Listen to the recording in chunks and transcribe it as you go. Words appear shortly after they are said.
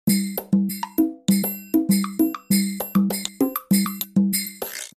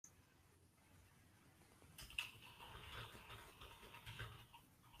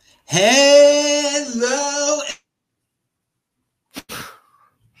Hello,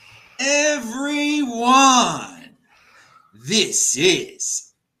 everyone. This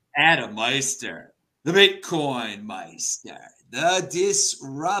is Adam Meister, the Bitcoin Meister, the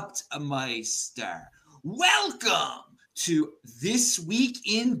Disrupt Meister. Welcome to This Week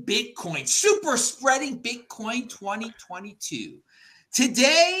in Bitcoin, SuperSpreading Bitcoin 2022.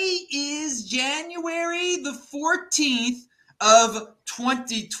 Today is January the 14th of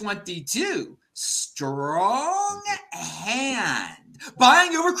 2022. Strong hand.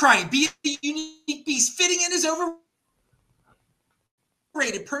 Buying over crying. Be a unique beast. Fitting in is overrated.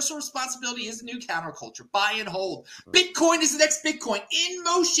 Personal responsibility is the new counterculture. Buy and hold. Bitcoin is the next Bitcoin in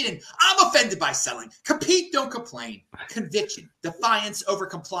motion. I'm offended by selling. Compete, don't complain. Conviction. Defiance over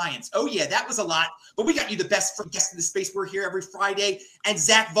compliance. Oh, yeah, that was a lot. But we got you the best guest in the space. We're here every Friday. And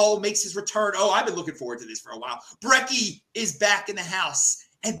Zach Vol makes his return. Oh, I've been looking forward to this for a while. Brecky is back in the house.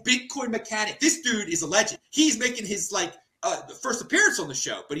 And Bitcoin Mechanic. This dude is a legend. He's making his, the first appearance on the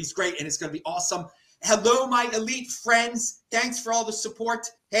show. But he's great, and it's going to be awesome. Hello, my elite friends. Thanks for all the support.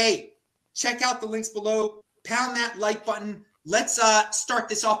 Hey, check out the links below. Pound that like button. Let's start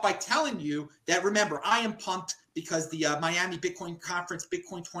this off by telling you that, remember, I am pumped because the Miami Bitcoin Conference,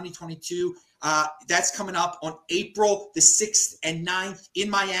 Bitcoin 2022, that's coming up on April the 6th and 9th in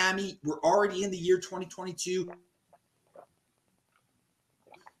Miami. We're already in the year 2022.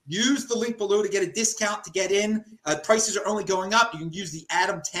 Use the link below to get a discount to get in. Prices are only going up. You can use the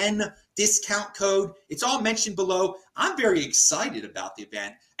Adam10 discount code. It's all mentioned below. I'm very excited about the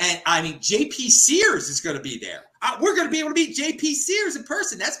event. And I mean, JP Sears is going to be there. We're going to be able to meet JP Sears in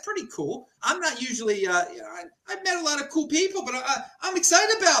person. That's pretty cool. I'm not usually, I've met a lot of cool people, but I'm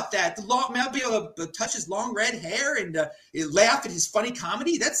excited about that. I'll be able to touch his long red hair and laugh at his funny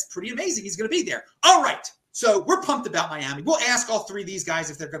comedy. That's pretty amazing. He's going to be there. All right. So we're pumped about Miami. We'll ask all three of these guys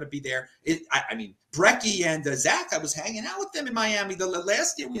if they're going to be there. Brecky and Zach, I was hanging out with them in Miami the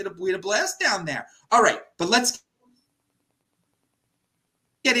last year. We had a blast down there. All right, but let's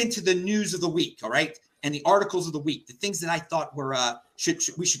get into the news of the week, all right, and the articles of the week, the things that I thought were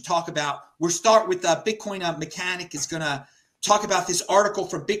we should talk about. We'll start with Bitcoin Mechanic is going to talk about this article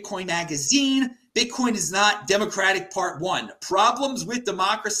from Bitcoin Magazine. Bitcoin is not democratic, part 1. Problems with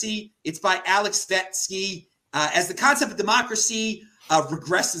democracy. It's by Alex Vetsky. As the concept of democracy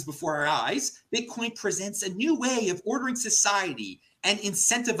regresses before our eyes, Bitcoin presents a new way of ordering society and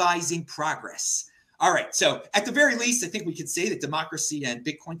incentivizing progress. All right, so at the very least, I think we could say that democracy and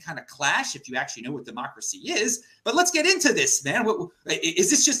Bitcoin kind of clash if you actually know what democracy is. But let's get into this, man. Is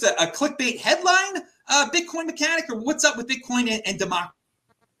this just a clickbait headline, Bitcoin Mechanic, or what's up with Bitcoin and democracy?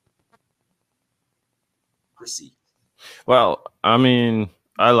 Well, I mean,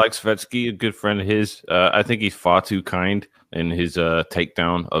 I like Svetsky, a good friend of his. I think he's far too kind in his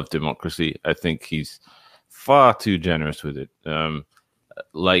takedown of democracy. I think he's far too generous with it. I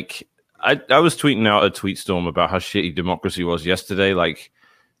was tweeting out a tweet storm about how shitty democracy was yesterday,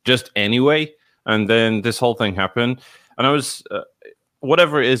 just anyway. And then this whole thing happened. And I was,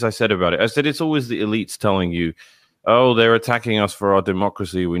 whatever it is I said about it, I said it's always the elites telling you, oh, they're attacking us for our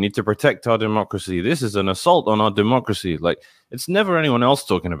democracy. We need to protect our democracy. This is an assault on our democracy. It's never anyone else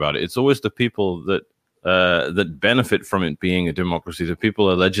talking about it. It's always the people that benefit from it being a democracy, the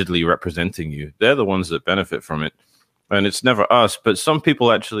people allegedly representing you. They're the ones that benefit from it. And it's never us. But some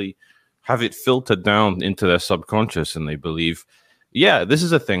people actually have it filtered down into their subconscious, and they believe, yeah, this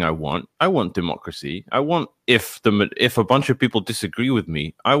is a thing I want. I want democracy. I want, if a bunch of people disagree with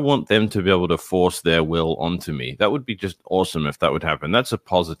me, I want them to be able to force their will onto me. That would be just awesome if that would happen. That's a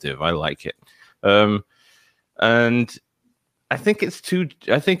positive. I like it. And I think it's too,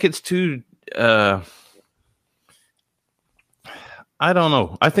 I don't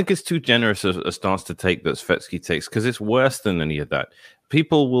know. I think it's too generous a stance to take that Svetsky takes, because it's worse than any of that.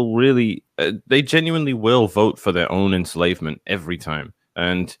 People will really, they genuinely will vote for their own enslavement every time.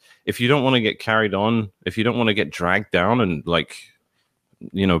 And if you don't want to get carried on, if you don't want to get dragged down and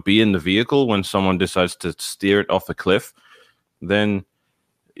be in the vehicle when someone decides to steer it off a cliff, then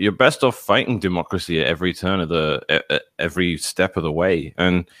you're best off fighting democracy at every turn of every step of the way.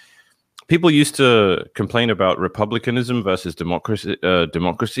 And people used to complain about republicanism versus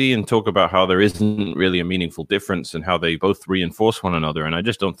democracy and talk about how there isn't really a meaningful difference and how they both reinforce one another. And I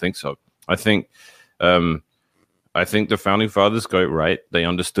just don't think so. I think the founding fathers got it right. They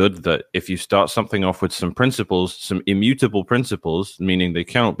understood that if you start something off with some principles, some immutable principles, meaning they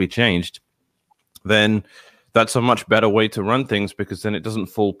cannot be changed, then that's a much better way to run things, because then it doesn't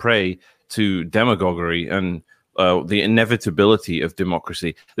fall prey to demagoguery and the inevitability of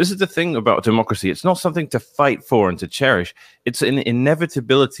democracy. This is the thing about democracy. It's not something to fight for and to cherish. It's an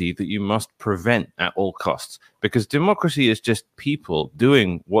inevitability that you must prevent at all costs, because democracy is just people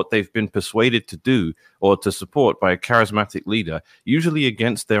doing what they've been persuaded to do or to support by a charismatic leader, usually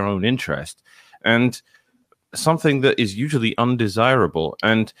against their own interest, and something that is usually undesirable.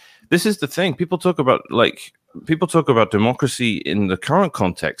 And this is the thing. People talk about democracy in the current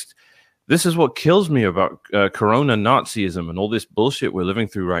context. This is what kills me about Corona Nazism and all this bullshit we're living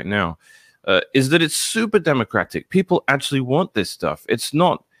through right now, is that it's super democratic. People actually want this stuff. It's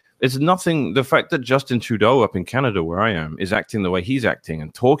nothing. The fact that Justin Trudeau up in Canada, where I am, is acting the way he's acting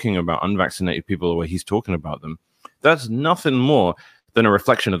and talking about unvaccinated people the way he's talking about them, that's nothing more than a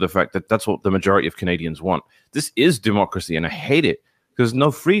reflection of the fact that that's what the majority of Canadians want. This is democracy, and I hate it because there's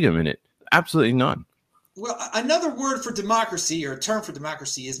no freedom in it. Absolutely none. Well, another word for democracy, or a term for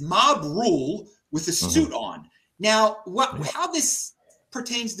democracy, is mob rule with a suit on. Now, how this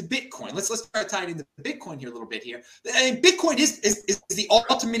pertains to Bitcoin? Let's try to tie it into Bitcoin here a little bit here. I mean, Bitcoin is the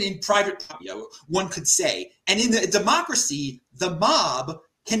ultimate in private property, one could say. And in the democracy, the mob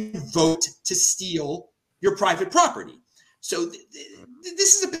can vote to steal your private property. So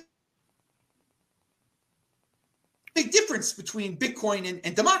this is a big difference between Bitcoin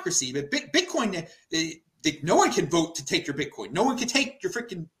and democracy. But Bitcoin, no one can vote to take your Bitcoin. No one can take your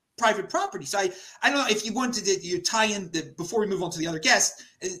freaking private property. So I don't know if you wanted to tie in before we move on to the other guests,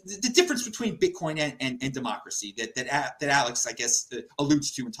 the difference between Bitcoin and democracy that Alex, I guess,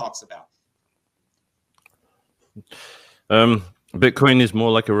 alludes to and talks about. Bitcoin is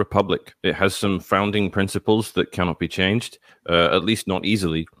more like a republic. It has some founding principles that cannot be changed, at least not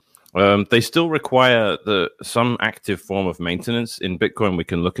easily. They still require some active form of maintenance. In Bitcoin, we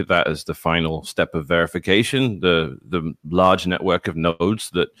can look at that as the final step of verification, the large network of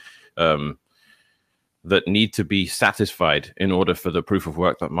nodes that need to be satisfied in order for the proof of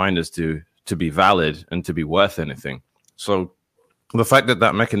work that miners do to be valid and to be worth anything. So the fact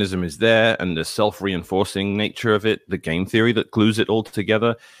that mechanism is there and the self-reinforcing nature of it, the game theory that glues it all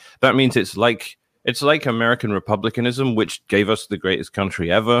together, that means it's like American republicanism, which gave us the greatest country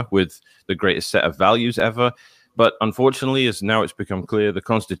ever with the greatest set of values ever. But unfortunately, as now it's become clear, the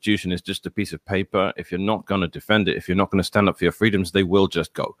Constitution is just a piece of paper. If you're not going to defend it, if you're not going to stand up for your freedoms, they will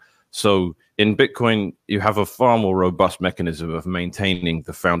just go. So in Bitcoin, you have a far more robust mechanism of maintaining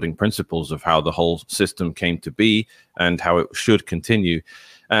the founding principles of how the whole system came to be and how it should continue.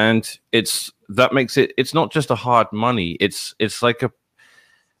 And it's not just a hard money. It's like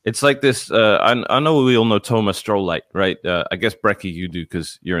this. I know we all know Thomas Strollite, right? I guess Brecky, you do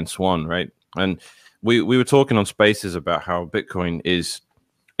because you're in Swan, right? And we were talking on Spaces about how Bitcoin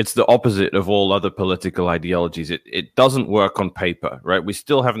it's the opposite of all other political ideologies. It doesn't work on paper, right? We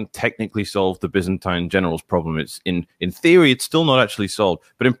still haven't technically solved the Byzantine generals problem. It's in theory, it's still not actually solved,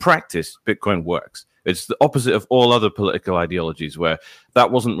 but in practice, Bitcoin works. It's the opposite of all other political ideologies, where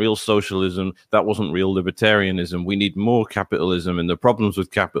that wasn't real socialism, that wasn't real libertarianism. We need more capitalism, and the problems with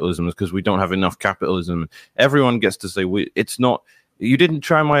capitalism is because we don't have enough capitalism. Everyone gets to say, it's not, you didn't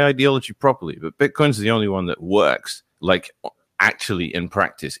try my ideology properly, but Bitcoin's the only one that works, like actually in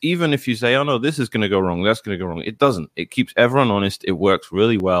practice. Even if you say, oh no, this is going to go wrong, that's going to go wrong, it doesn't. It keeps everyone honest. It works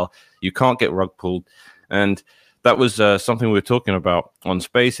really well. You can't get rug pulled. And that was something we were talking about on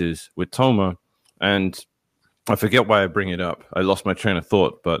Spaces with Toma. And I forget why I bring it up. I lost my train of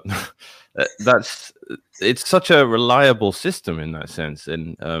thought, but it's such a reliable system in that sense.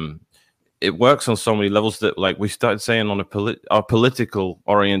 And it works on so many levels that, like we started saying, on our political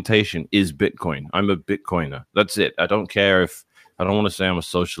orientation is Bitcoin. I'm a Bitcoiner. That's it. I don't care if, I don't want to say I'm a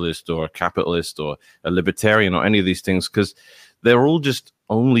socialist or a capitalist or a libertarian or any of these things, because they're all just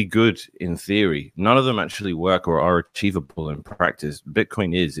only good in theory. None of them actually work or are achievable in practice.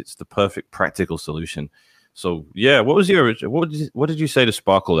 Bitcoin it's the perfect practical solution. So yeah, what did you say to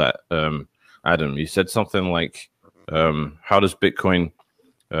sparkle that, Adam? You said something like, how does Bitcoin,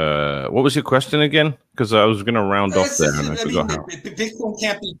 what was your question again? Because I was going to round off there and I forgot how. Bitcoin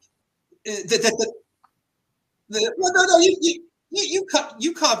can't be,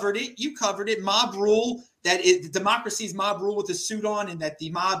 you covered it. You covered it. Mob rule, democracy is mob rule with a suit on, and that the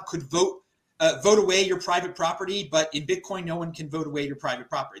mob could vote away your private property. But in Bitcoin, no one can vote away your private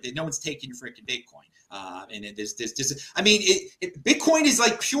property. No one's taking your freaking Bitcoin. Bitcoin is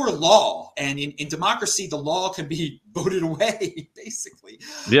like pure law, and in democracy, the law can be voted away, basically.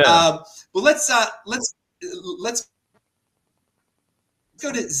 Yeah. But let's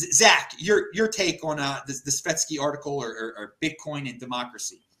go to Zach. Your take on the Svetsky article or Bitcoin and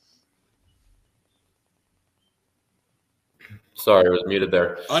democracy. Sorry, I was muted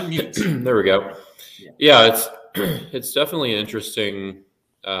there. Unmute. There we go. Yeah, it's definitely an interesting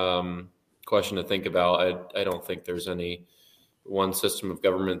question to think about. I don't think there's any one system of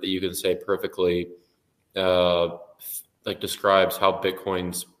government that you can say perfectly like describes how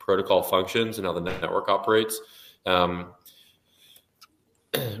Bitcoin's protocol functions and how the network operates. One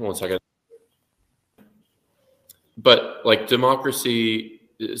second. But like democracy,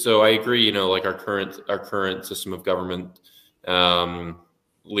 so I agree, like our current system of government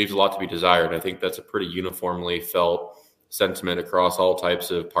leaves a lot to be desired. I think that's a pretty uniformly felt sentiment across all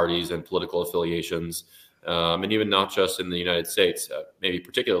types of parties and political affiliations, and even not just in the United States, maybe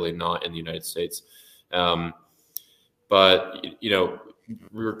particularly not in the United States. But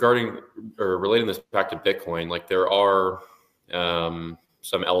regarding or relating this back to Bitcoin, like there are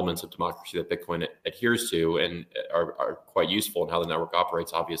some elements of democracy that Bitcoin adheres to and are quite useful in how the network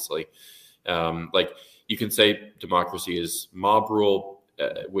operates, obviously. Like you can say democracy is mob rule,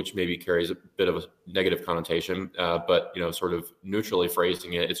 which maybe carries a bit of a negative connotation, but sort of neutrally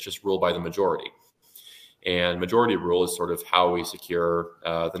phrasing it, it's just rule by the majority. And majority rule is sort of how we secure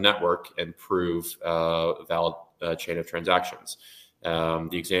the network and prove a valid chain of transactions. The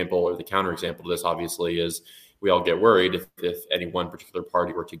example or the counterexample to this, obviously, is we all get worried if any one particular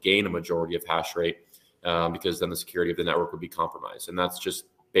party were to gain a majority of hash rate, because then the security of the network would be compromised. And that's just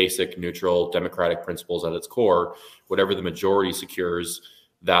basic, neutral, democratic principles at its core. Whatever the majority secures,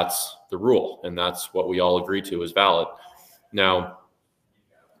 that's the rule. And that's what we all agree to is valid. Now,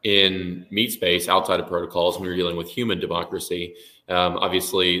 in meat space, outside of protocols, when you're dealing with human democracy,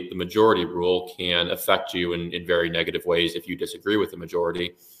 obviously the majority rule can affect you in very negative ways if you disagree with the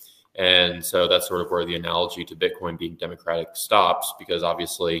majority. And so that's sort of where the analogy to Bitcoin being democratic stops, because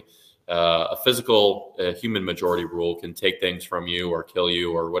obviously a physical human majority rule can take things from you or kill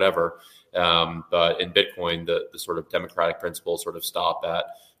you or whatever. But in Bitcoin, the sort of democratic principles sort of stop at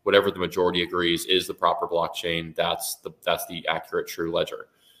whatever the majority agrees is the proper blockchain. That's the accurate true ledger.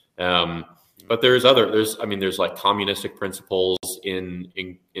 But there's like communistic principles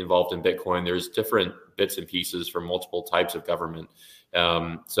involved in Bitcoin. There's different bits and pieces from multiple types of government.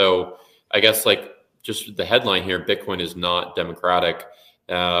 So I guess like just the headline here, Bitcoin is not democratic.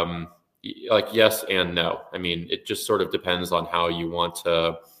 Like yes and no. I mean, it just sort of depends on how you want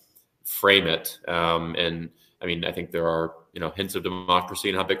to frame it. And I mean, I think there are, hints of democracy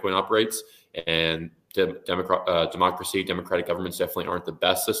in how Bitcoin operates, and democracy, democratic governments definitely aren't the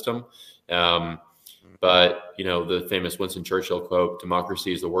best system. But, the famous Winston Churchill quote,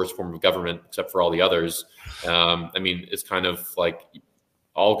 democracy is the worst form of government except for all the others. I mean, it's kind of like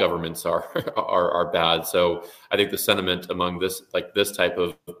all governments are bad. So I think the sentiment among this type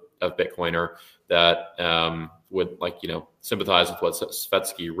of Bitcoiner that would sympathize with what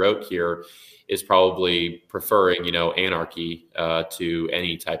Svetsky wrote here is probably preferring, anarchy to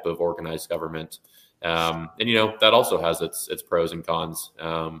any type of organized government. And, that also has its pros and cons.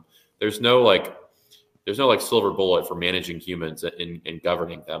 There's no silver bullet for managing humans and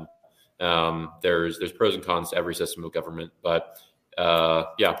governing them. There's pros and cons to every system of government, but I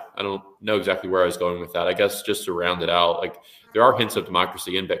don't know exactly where I was going with that. I guess just to round it out, like there are hints of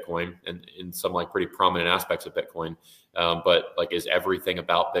democracy in Bitcoin and in some like pretty prominent aspects of Bitcoin. But like, is everything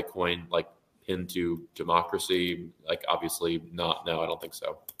about Bitcoin like pinned to democracy? Like, obviously not. No, I don't think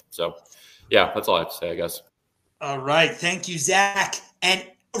so. So yeah, that's all I have to say, I guess. All right. Thank you, Zach. And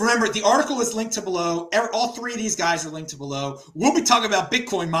remember, the article is linked to below. All three of these guys are linked to below. We'll be talking about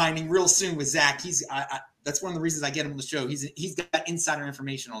Bitcoin mining real soon with Zach. That's one of the reasons I get him on the show. He's got insider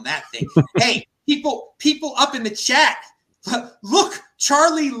information on that thing. Hey, people up in the chat. Look,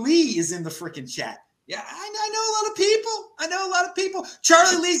 Charlie Lee is in the freaking chat. Yeah, I know a lot of people.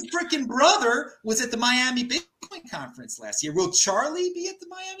 Charlie Lee's freaking brother was at the Miami Bitcoin conference last year. Will Charlie be at the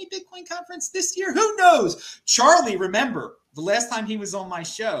Miami Bitcoin conference this year? Who knows? Charlie, remember, the last time he was on my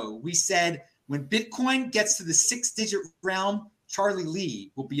show, we said when Bitcoin gets to the 6-digit realm, Charlie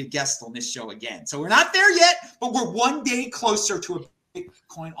Lee will be a guest on this show again. So we're not there yet, but we're one day closer to a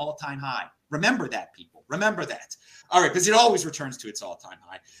Bitcoin all-time high. Remember that, people. Remember that. All right, because it always returns to its all-time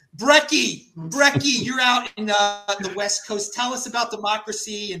high. Brecky, you're out in the West Coast. Tell us about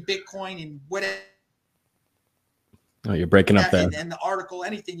democracy and Bitcoin and whatever. Oh, you're breaking up there. And the article,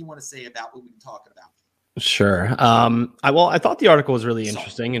 anything you want to say about what we've been talking about. Sure. I thought the article was really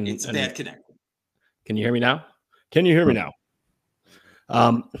interesting. And it's a bad connection. Can you hear me now?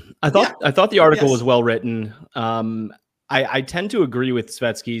 I thought the article was well written. I tend to agree with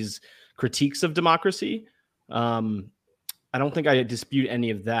Svetsky's critiques of democracy. I don't think I dispute any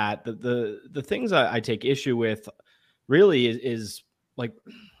of that. The things I take issue with really is like,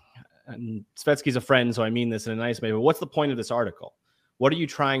 and Svetsky's a friend, so I mean this in a nice way, but what's the point of this article? What are you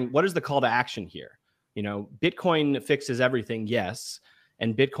trying? What is the call to action here? Bitcoin fixes everything, yes,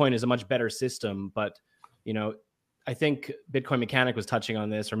 and Bitcoin is a much better system. But I think Bitcoin Mechanic was touching on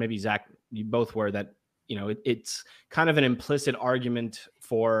this, or maybe Zach, you both were, that it's kind of an implicit argument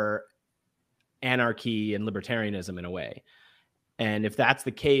for anarchy and libertarianism in a way. And if that's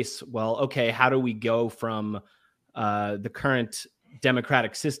the case, well, okay, how do we go from the current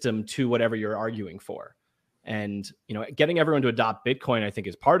democratic system to whatever you're arguing for? And getting everyone to adopt Bitcoin, I think,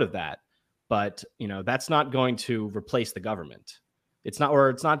 is part of that. But that's not going to replace the government. It's not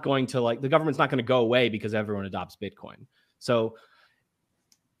going to, the government's not going to go away because everyone adopts Bitcoin. So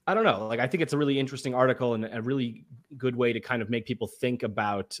I don't know. I think it's a really interesting article and a really good way to kind of make people think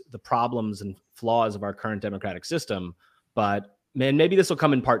about the problems and flaws of our current democratic system. But man, maybe this will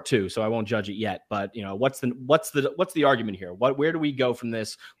come in part 2, so I won't judge it yet. But what's the argument here? Where do we go from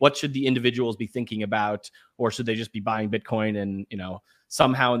this? What should the individuals be thinking about, or should they just be buying Bitcoin and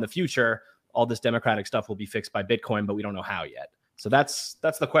somehow in the future all this democratic stuff will be fixed by Bitcoin, but we don't know how yet. So that's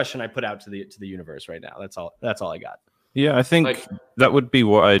the question I put out to the universe right now. That's all I got. Yeah, I think that would be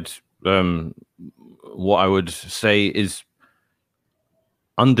what I would say is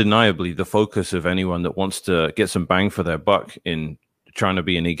undeniably the focus of anyone that wants to get some bang for their buck in trying to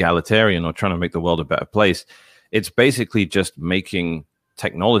be an egalitarian or trying to make the world a better place. It's basically just making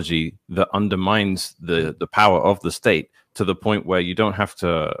technology that undermines the power of the state to the point where you don't have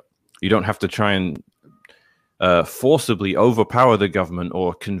to try and forcibly overpower the government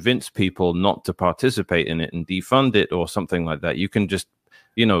or convince people not to participate in it and defund it or something like that. You can just,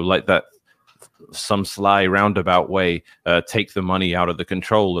 like that, some sly roundabout way, take the money out of the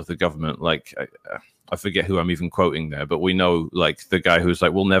control of the government. Like, I forget who I'm even quoting there, but we know, like, the guy who's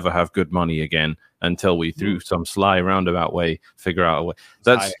like, we'll never have good money again until we, through some sly roundabout way, figure out a way.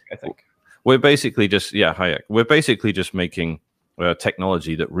 That's Hayek, I think. We're basically just, Hayek. We're basically just making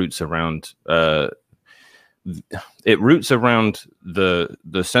technology that roots around the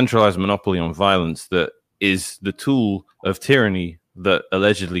centralized monopoly on violence that is the tool of tyranny that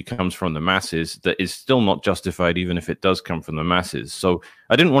allegedly comes from the masses, that is still not justified even if it does come from the masses. So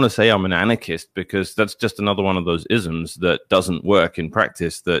I didn't want to say I'm an anarchist, because that's just another one of those isms that doesn't work in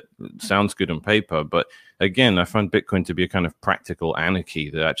practice, that sounds good on paper. But again, I find Bitcoin to be a kind of practical anarchy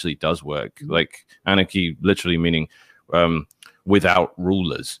that actually does work. Like, anarchy literally meaning without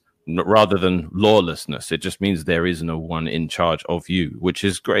rulers, rather than lawlessness. It just means there is no one in charge of you, which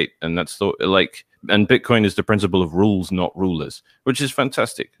is great. And that's and Bitcoin is the principle of rules, not rulers, which is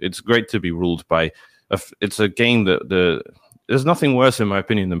fantastic. It's great to be ruled by. It's a game that there's nothing worse, in my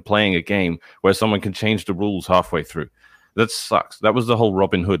opinion, than playing a game where someone can change the rules halfway through. That sucks. That was the whole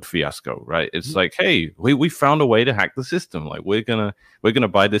Robin Hood fiasco, right? It's like, hey, we found a way to hack the system. Like, we're gonna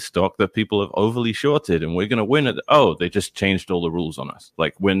buy this stock that people have overly shorted, and we're gonna win it. Oh, they just changed all the rules on us.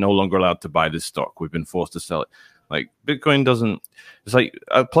 Like, we're no longer allowed to buy this stock. We've been forced to sell it. Like, Bitcoin doesn't. It's like,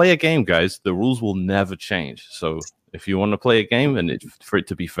 play a game, guys. The rules will never change. So if you want to play a game and for it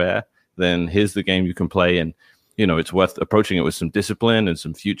to be fair, then here's the game you can play. And it's worth approaching it with some discipline and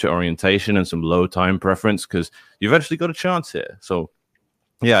some future orientation and some low time preference, because you've actually got a chance here. So,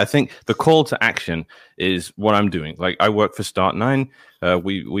 yeah, I think the call to action is what I'm doing. Like, I work for Start9.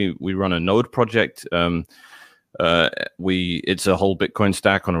 We run a node project. It's a whole Bitcoin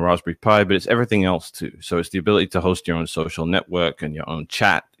stack on a Raspberry Pi, but it's everything else too. So it's the ability to host your own social network and your own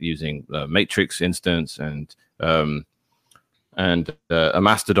chat using the Matrix instance and a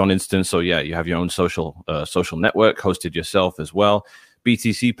Mastodon instance. So yeah, you have your own social network hosted yourself as well.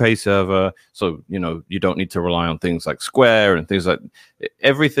 BTC Pay server, so you don't need to rely on things like Square and things like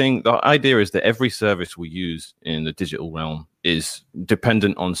everything. The idea is that every service we use in the digital realm is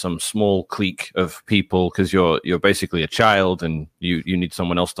dependent on some small clique of people, because you're basically a child and you need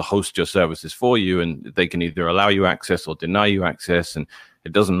someone else to host your services for you, and they can either allow you access or deny you access. And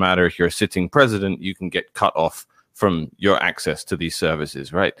it doesn't matter if you're a sitting president, you can get cut off from your access to these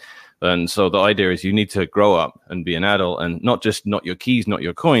services, right? And so the idea is you need to grow up and be an adult, and not your keys, not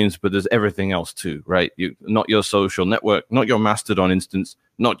your coins, but there's everything else too, right? Not your social network, not your Mastodon instance,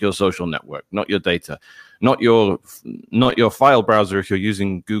 not your social network, not your data, not your file browser if you're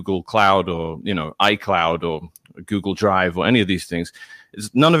using Google Cloud or iCloud or Google Drive or any of these things.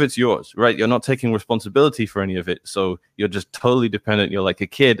 None of it's yours, right? You're not taking responsibility for any of it, so you're just totally dependent. You're like a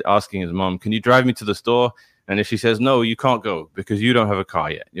kid asking his mom, "Can you drive me to the store?" And if she says no, you can't go because you don't have a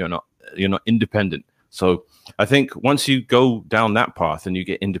car yet. You're not independent. So I think once you go down that path and you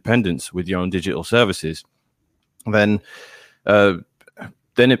get independence with your own digital services, then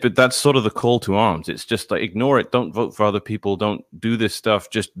then that's sort of the call to arms. It's just like, ignore it. Don't vote for other people. Don't do this stuff.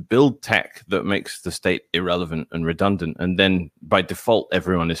 Just build tech that makes the state irrelevant and redundant. And then by default,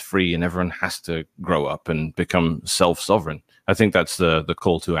 everyone is free and everyone has to grow up and become self-sovereign. I think that's the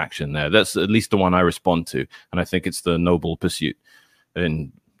call to action there. That's at least the one I respond to. And I think it's the noble pursuit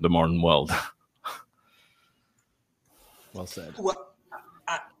in the modern world. Well said. Well,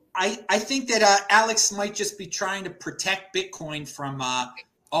 I think that Alex might just be trying to protect Bitcoin from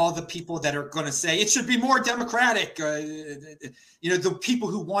all the people that are going to say it should be more democratic. The people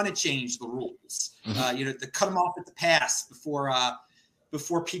who want to change the rules, to cut them off at the pass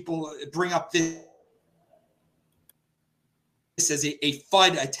before people bring up this as a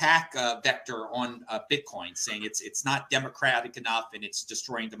FUD attack vector on Bitcoin, saying it's not democratic enough and it's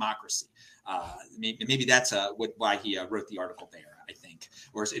destroying democracy. Maybe that's why he wrote the article there, I think.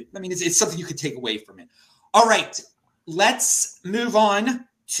 Or it's something you could take away from it. All right, let's move on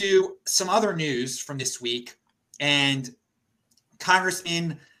to some other news from this week. And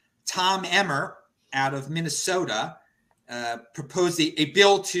Congressman Tom Emmer out of Minnesota proposed a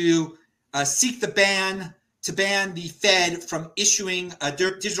bill to seek the ban the Fed from issuing a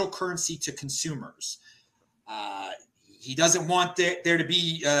digital currency to consumers. He doesn't want there to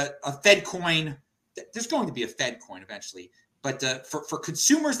be a FedCoin. There's going to be a FedCoin eventually, but for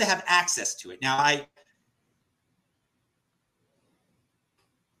consumers to have access to it. Now,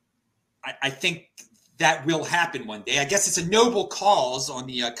 I think that will happen one day. I guess it's a noble cause on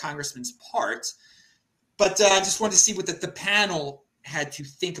the congressman's part, but I just wanted to see what the panel had to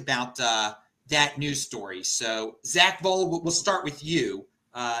think about that news story. So, Zach Voll, we'll start with you.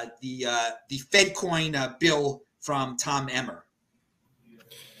 The FedCoin bill from Tom Emmer.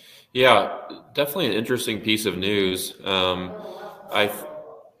 Yeah, definitely an interesting piece of news.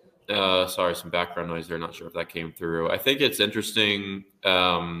 Sorry, some background noise there. Not sure if that came through. I think it's interesting.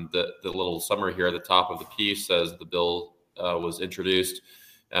 The little summary here at the top of the piece says the bill was introduced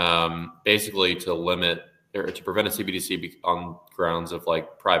basically to limit or to prevent a CBDC on grounds of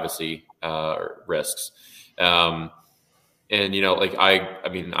like privacy risks. And, I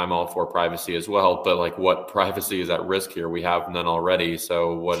mean, I'm all for privacy as well, but like what privacy is at risk here? We have none already.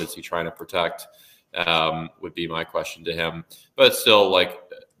 So what is he trying to protect? Would be my question to him, but still like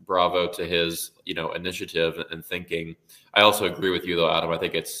bravo to his, initiative and thinking. I also agree with you though, Adam. I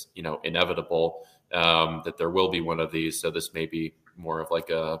think it's, inevitable that there will be one of these. So this may be more of like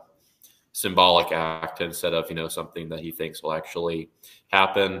a symbolic act instead of, something that he thinks will actually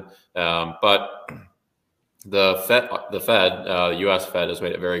happen. But the U.S. Fed has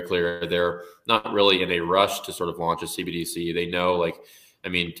made it very clear they're not really in a rush to sort of launch a CBDC. They know,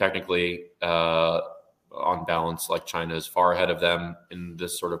 technically, on balance, like China is far ahead of them in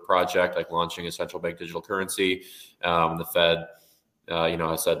this sort of project, like launching a central bank digital currency. The Fed,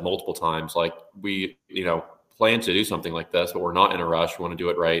 has said multiple times, like we, plan to do something like this, but we're not in a rush. We want to do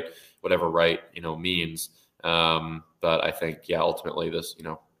it right, whatever right, means. But I think, ultimately this,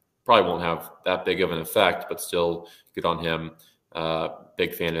 probably won't have that big of an effect, but still good on him.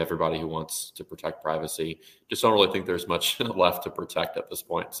 Big fan of everybody who wants to protect privacy. Just don't really think there's much left to protect at this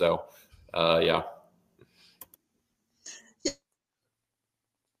point. So, yeah.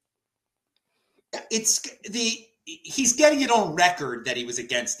 He's getting it on record that he was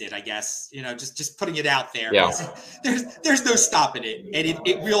against it, I guess, just putting it out there. Yeah. There's no stopping it. And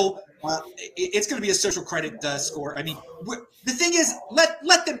it will, it's going to be a social credit score. I mean, the thing is,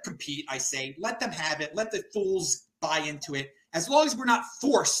 let them compete. I say, let them have it. Let the fools buy into it. As long as we're not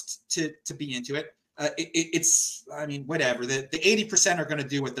forced to be into it, it's, I mean, whatever. The 80% are going to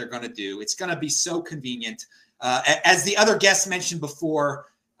do what they're going to do. It's going to be so convenient. As the other guests mentioned before,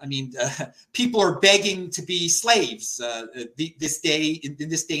 I mean, people are begging to be slaves this day in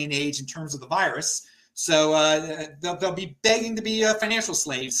this day and age in terms of the virus. So they'll be begging to be financial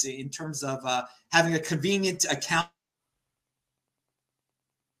slaves in terms of having a convenient account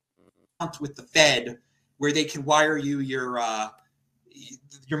with the Fed where they can wire you your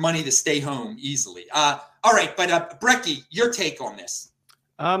money to stay home easily. All right, but Brecky, your take on this?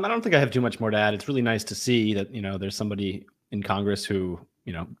 I don't think I have too much more to add. It's really nice to see that there's somebody in Congress who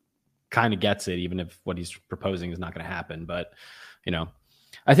kind of gets it, even if what he's proposing is not going to happen. But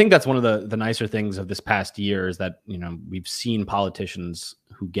I think that's one of the nicer things of this past year is that, we've seen politicians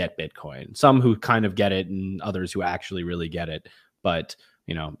who get Bitcoin, some who kind of get it and others who actually really get it. But,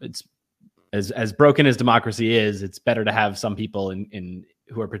 it's as broken as democracy is, it's better to have some people in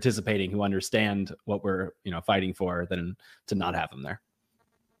who are participating, who understand what we're, fighting for than to not have them there.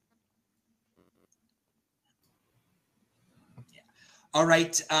 All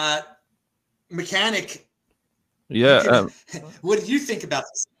right. Mechanic, Yeah. What do you think about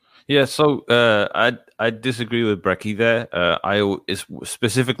this? Yeah, so I disagree with Brecky there.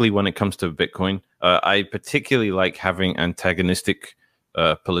 Specifically when it comes to Bitcoin, I particularly like having antagonistic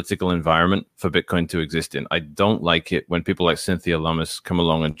political environment for Bitcoin to exist in. I don't like it when people like Cynthia Lummis come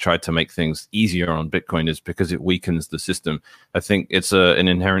along and try to make things easier on Bitcoiners because it weakens the system. I think it's an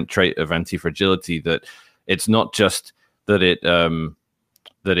inherent trait of anti-fragility that it's not just that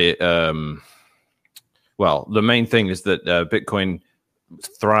well, the main thing is that Bitcoin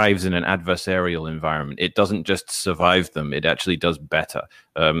thrives in an adversarial environment. It doesn't just survive them, it actually does better.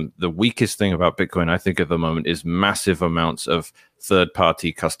 The weakest thing about Bitcoin, I think, at the moment is massive amounts of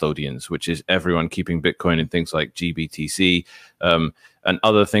third-party custodians, which is everyone keeping Bitcoin in things like GBTC and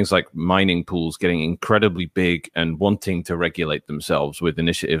other things like mining pools getting incredibly big and wanting to regulate themselves with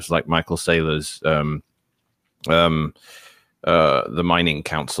initiatives like Michael Saylor's the Mining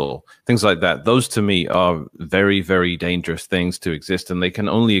Council, things like that. Those to me are very, very dangerous things to exist, and they can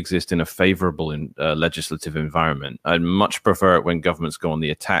only exist in a favorable legislative environment. I'd much prefer it when governments go on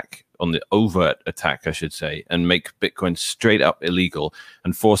the attack, on the overt attack, I should say, and make Bitcoin straight up illegal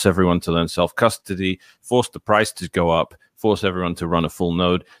and force everyone to learn self-custody, force the price to go up, force everyone to run a full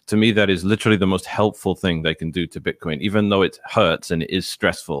node. To me, that is literally the most helpful thing they can do to Bitcoin, even though it hurts and it is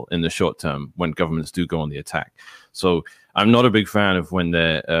stressful in the short term when governments do go on the attack. So I'm not a big fan of when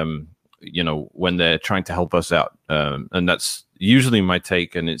they're, when they're trying to help us out, and that's usually my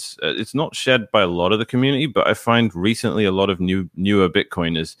take. And it's not shared by a lot of the community, but I find recently a lot of newer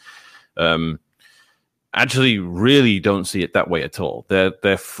Bitcoiners actually really don't see it that way at all. They're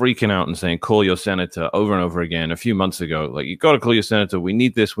freaking out and saying, "Call your senator," over and over again. A few months ago, like, you got to call your senator. We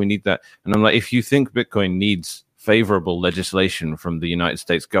need this. We need that. And I'm like, if you think Bitcoin needs favorable legislation from the United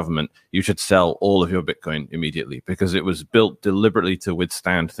States government, you should sell all of your Bitcoin immediately, because it was built deliberately to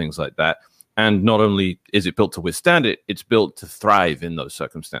withstand things like that. And not only is it built to withstand it, it's built to thrive in those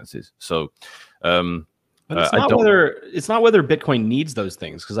circumstances. So, but it's not whether Bitcoin needs those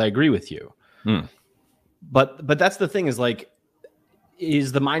things, because I agree with you. But that's the thing, is like,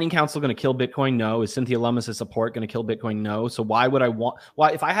 is the Mining Council going to kill Bitcoin? No. Is Cynthia Lummis' support going to kill Bitcoin? No. So why,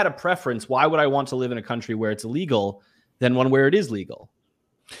 if I had a preference, why would I want to live in a country where it's illegal than one where it is legal?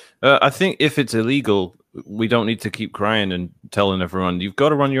 I think if it's illegal, we don't need to keep crying and telling everyone, you've got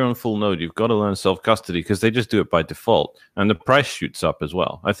to run your own full node. You've got to learn self-custody, because they just do it by default. And the price shoots up as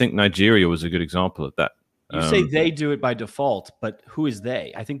well. I think Nigeria was a good example of that. You say they do it by default, but who is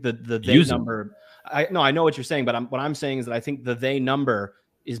they? I think the they number... I know what you're saying, but what I'm saying is that I think the they number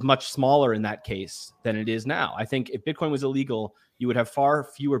is much smaller in that case than it is now. I think if Bitcoin was illegal, you would have far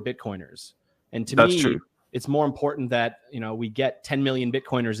fewer Bitcoiners. And to me, true. It's more important that, we get 10 million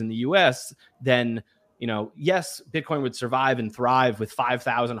Bitcoiners in the US than, yes, Bitcoin would survive and thrive with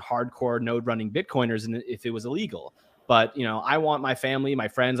 5,000 hardcore node running Bitcoiners if it was illegal. But, I want my family, my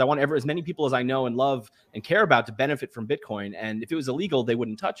friends, I want as many people as I know and love and care about to benefit from Bitcoin. And if it was illegal, they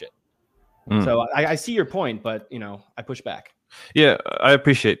wouldn't touch it. So I see your point, but, I push back. Yeah, I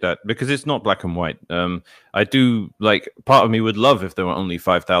appreciate that, because it's not black and white. I do, part of me would love if there were only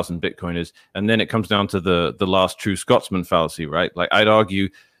 5,000 Bitcoiners, and then it comes down to the last true Scotsman fallacy, right? Like, I'd argue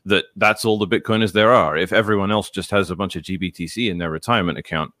that that's all the Bitcoiners there are. If everyone else just has a bunch of GBTC in their retirement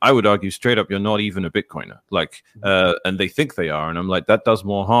account, I would argue straight up, you're not even a Bitcoiner. And they think they are. And I'm like, that does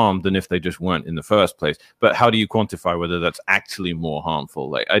more harm than if they just weren't in the first place. But how do you quantify whether that's actually more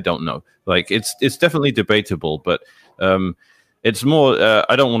harmful? I don't know. It's definitely debatable, but it's more,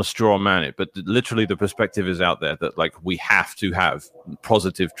 I don't want to straw man it, but literally the perspective is out there that we have to have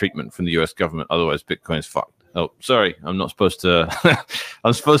positive treatment from the US government. Otherwise Bitcoin's fucked. Oh, sorry. I'm not supposed to,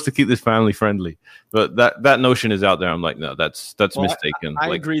 I'm supposed to keep this family friendly, but that notion is out there. I'm like, no, that's mistaken.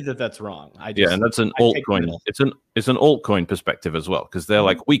 I agree that that's wrong. And that's an altcoin. It's an altcoin perspective as well. Cause they're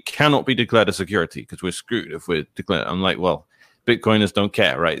like, we cannot be declared a security because we're screwed if we're declared. I'm like, well, Bitcoiners don't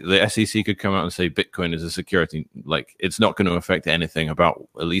care, right? The SEC could come out and say Bitcoin is a security. It's not going to affect anything about,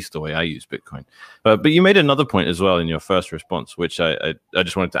 at least the way I use Bitcoin. But you made another point as well in your first response, which I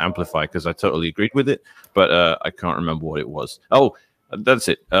just wanted to amplify because I totally agreed with it, but I can't remember what it was. Oh, that's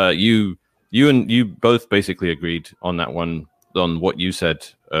it. You both basically agreed on that one, on what you said,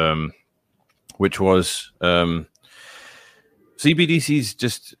 which was CBDCs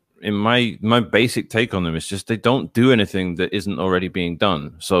just... In my basic take on them is just they don't do anything that isn't already being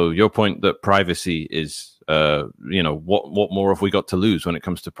done. So your point that privacy is, what more have we got to lose when it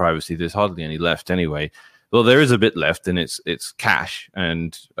comes to privacy? There's hardly any left anyway. Well, there is a bit left, and it's cash.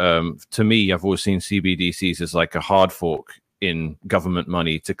 And to me, I've always seen CBDCs as like a hard fork in government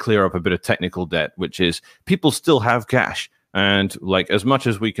money to clear up a bit of technical debt, which is people still have cash. And like, as much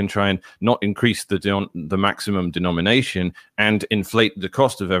as we can try and not increase the maximum denomination and inflate the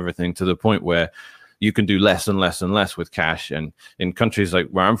cost of everything to the point where you can do less and less and less with cash. And in countries like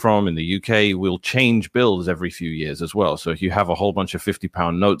where I'm from, in the UK, we'll change bills every few years as well. So if you have a whole bunch of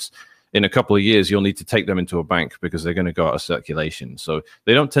 £50 notes, in a couple of years, you'll need to take them into a bank because they're going to go out of circulation. So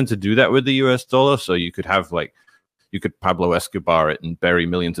they don't tend to do that with the US dollar. So you could have you could Pablo Escobar it and bury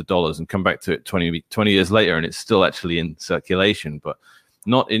millions of dollars and come back to it 20 years later and it's still actually in circulation, but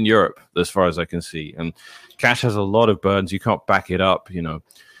not in Europe, as far as I can see. And cash has a lot of burdens. You can't back it up, And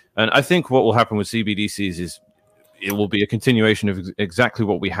I think what will happen with CBDCs is it will be a continuation of exactly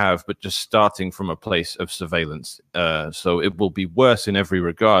what we have, but just starting from a place of surveillance. So it will be worse in every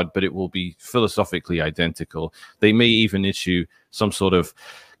regard, but it will be philosophically identical. They may even issue some sort of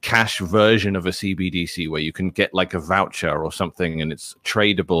cash version of a CBDC where you can get like a voucher or something and it's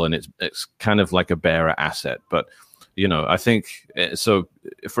tradable and it's kind of like a bearer asset. But I think so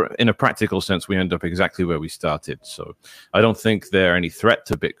in a practical sense, we end up exactly where we started. So I don't think they're any threat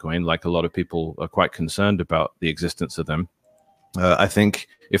to Bitcoin. Like, a lot of people are quite concerned about the existence of them. I think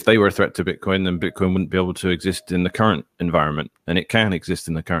if they were a threat to Bitcoin, then Bitcoin wouldn't be able to exist in the current environment, and it can exist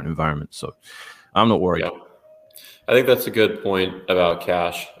in the current environment. So I'm not worried. Yeah. I think that's a good point about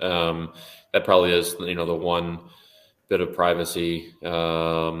cash. That probably is, the one bit of privacy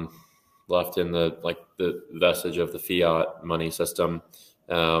left in the vestige of the fiat money system.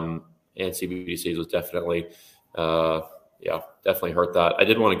 And CBDCs was definitely hurt that. I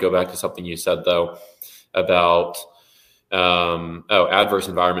did want to go back to something you said though about adverse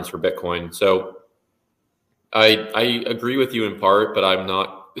environments for Bitcoin. So I agree with you in part, but I'm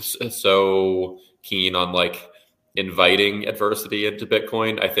not so keen on inviting adversity into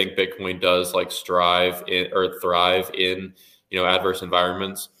Bitcoin. I think Bitcoin does thrive in adverse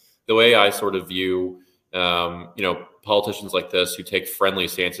environments. The way I sort of view politicians like this who take friendly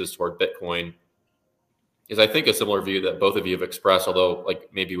stances toward Bitcoin is, I think, a similar view that both of you have expressed, although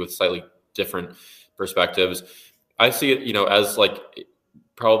maybe with slightly different perspectives. I see it as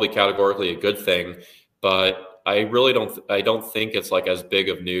probably categorically a good thing, but I don't think it's as big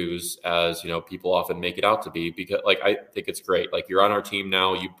of news as people often make it out to be, because I think it's great. You're on our team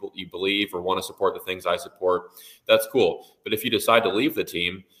now, you believe or want to support the things I support. That's cool. But if you decide to leave the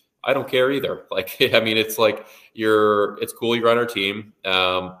team, I don't care either. It's it's cool you're on our team,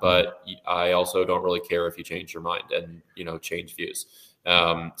 but I also don't really care if you change your mind and change views.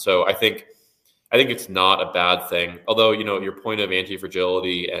 So I think it's not a bad thing. Although your point of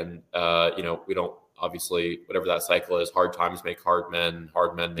anti-fragility and we don't, obviously, whatever that cycle is, hard times make hard men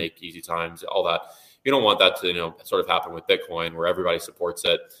make easy times, all that. You don't want that to, sort of happen with Bitcoin where everybody supports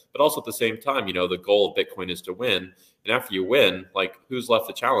it. But also at the same time, the goal of Bitcoin is to win. And after you win, who's left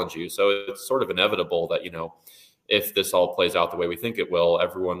to challenge you? So it's sort of inevitable that, if this all plays out the way we think it will,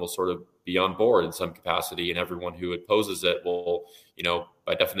 everyone will sort of be on board in some capacity, and everyone who opposes it will,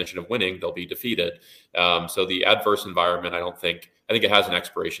 by definition of winning, they'll be defeated. So the adverse environment, I think it has an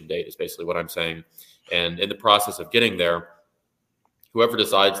expiration date, is basically what I'm saying. And in the process of getting there, whoever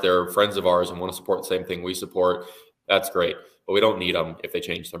decides they're friends of ours and want to support the same thing we support, that's great. But we don't need them if they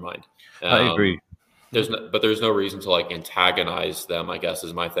change their mind. I agree. There's no reason to antagonize them, I guess,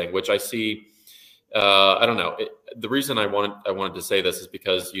 is my thing, which I see. I don't know. The reason I wanted to say this is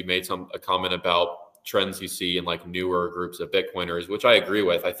because you made a comment about trends you see in newer groups of Bitcoiners, which I agree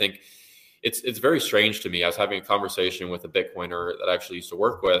with. I think it's very strange to me. I was having a conversation with a Bitcoiner that I actually used to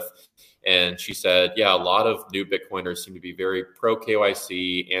work with, and she said, yeah, a lot of new Bitcoiners seem to be very pro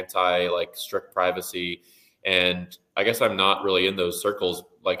KYC, anti strict privacy. And I guess I'm not really in those circles.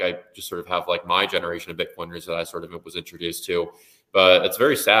 I just sort of have my generation of Bitcoiners that I sort of was introduced to, but it's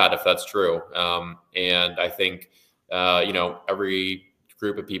very sad if that's true. And I think, every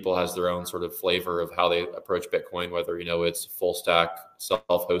group of people has their own sort of flavor of how they approach Bitcoin, whether, it's full stack,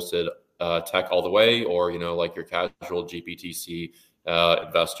 self-hosted tech all the way, or, your casual GPTC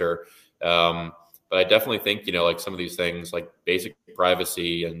investor. But I definitely think, some of these things basic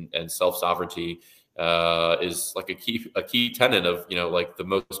privacy and self-sovereignty is a key tenet of, the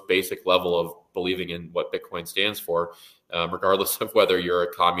most basic level of believing in what Bitcoin stands for, regardless of whether you're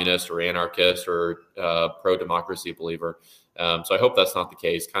a communist or anarchist or pro-democracy believer. So I hope that's not the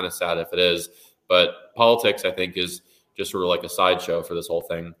case. Kind of sad if it is, but politics, I think, is just sort of a sideshow for this whole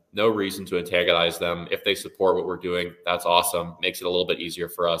thing. No reason to antagonize them. If they support what we're doing, that's awesome. Makes it a little bit easier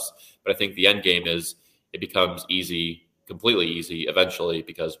for us. But I think the end game is it becomes easy, completely easy eventually,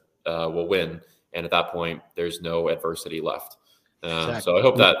 because we'll win. And at that point, there's no adversity left. So I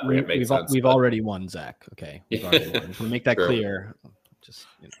hope that makes sense. We've already won, Zach. Okay. We've already won. Just want to make that clear. Just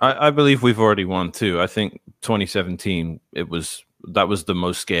I believe we've already won too. I think 2017 that was the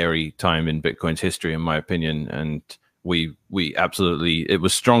most scary time in Bitcoin's history, in my opinion, and we absolutely, it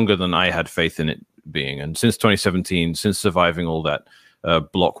was stronger than I had faith in it being. And since 2017, since surviving all that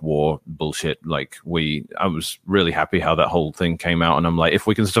block war bullshit, I was really happy how that whole thing came out. And I'm like, if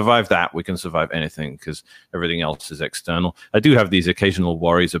we can survive that, we can survive anything, because everything else is external. I do have these occasional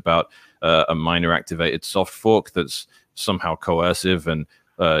worries about a miner activated soft fork that's somehow coercive and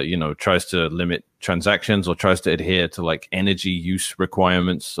tries to limit transactions or tries to adhere to like energy use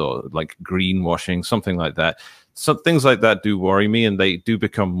requirements or like greenwashing, something like that. Some things like that do worry me, and they do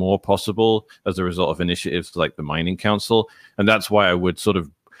become more possible as a result of initiatives like the Mining Council. And that's why I would sort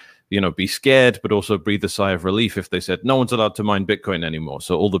of, be scared, but also breathe a sigh of relief if they said no one's allowed to mine Bitcoin anymore.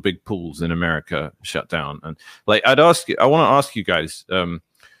 So all the big pools in America shut down. And I want to ask you guys,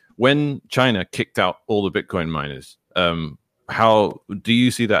 when China kicked out all the Bitcoin miners, how do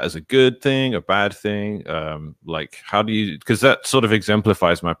you see that as a good thing, a bad thing? How do you, because that sort of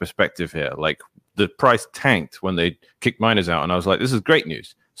exemplifies my perspective here. Like, the price tanked when they kicked miners out, and I was like, this is great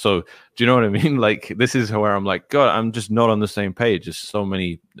news. So do you know what I mean? Like, this is where I'm like, God, I'm just not on the same page as so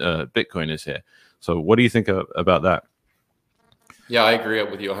many Bitcoiners here. So what do you think about that? Yeah, I agree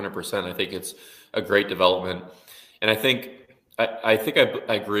with you 100%. I think it's a great development. And I think I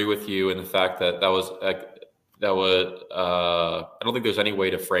agree with you in the fact that I don't think there's any way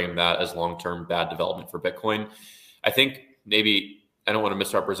to frame that as long-term bad development for Bitcoin. I think maybe, I don't want to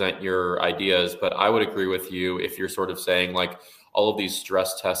misrepresent your ideas, but I would agree with you if you're sort of saying like all of these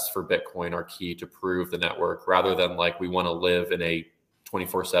stress tests for Bitcoin are key to prove the network, rather than like we want to live in a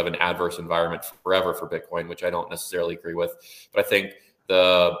 24/7 adverse environment forever for Bitcoin, which I don't necessarily agree with. But I think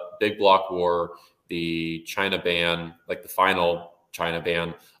the big block war, the China ban, like the final China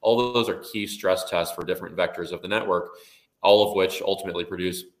ban, all of those are key stress tests for different vectors of the network, all of which ultimately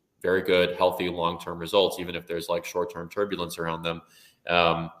produce very good, healthy, long-term results, even if there's like short-term turbulence around them.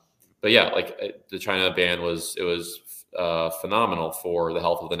 But yeah, like the China ban was phenomenal for the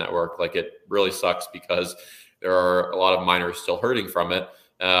health of the network. Like, it really sucks because there are a lot of miners still hurting from it.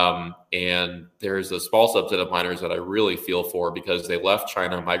 And there's a small subset of miners that I really feel for, because they left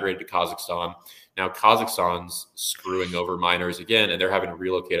China, migrated to Kazakhstan. Now Kazakhstan's screwing over miners again, and they're having to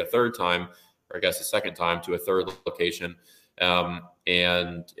relocate a third time, or I guess a second time, to a third location.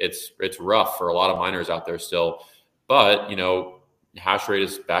 And it's rough for a lot of miners out there still, but hash rate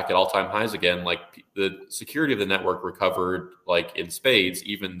is back at all-time highs again. Like, the security of the network recovered like in spades,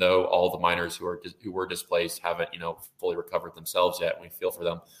 even though all the miners who were displaced haven't fully recovered themselves yet. We feel for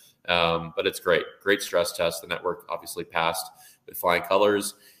them, but it's great stress test. The network obviously passed with flying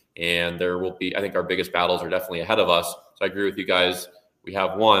colors, and there will be, I think our biggest battles are definitely ahead of us. So I agree with you guys. We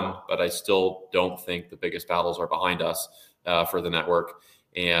have won, but I still don't think the biggest battles are behind us for the network.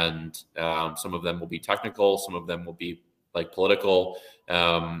 And some of them will be technical, some of them will be like political,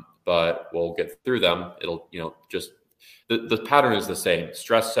 but we'll get through them. It'll, just the pattern is the same: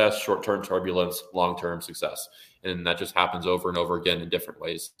 stress test, short-term turbulence, long-term success. And that just happens over and over again in different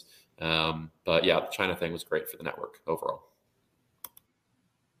ways. But yeah, the China thing was great for the network overall.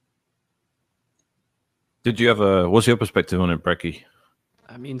 What's your perspective on it, Brecky?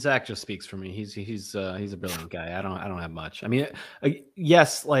 I mean, Zach just speaks for me. He's a brilliant guy. I don't have much. I mean,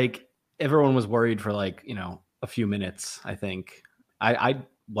 yes, like everyone was worried for like, a few minutes. I think I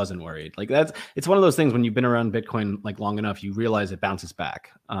wasn't worried. Like, it's one of those things when you've been around Bitcoin like long enough, you realize it bounces back.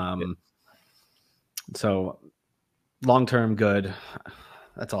 So long-term good.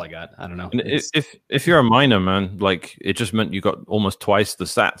 That's all I got. I don't know. And if you're a miner, man, like, it just meant you got almost twice the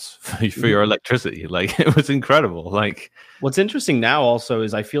sats for your electricity. Like, it was incredible. Like, what's interesting now also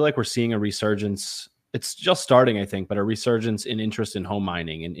is I feel like we're seeing a resurgence. It's just starting, I think, but a resurgence in interest in home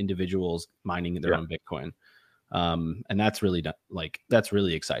mining and individuals mining their own Bitcoin. And that's really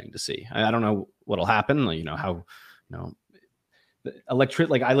really exciting to see. I don't know what'll happen. Like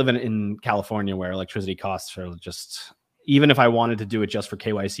I live in California, where electricity costs are just, even if I wanted to do it just for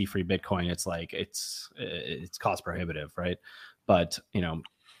KYC free Bitcoin, it's like it's cost prohibitive, right? But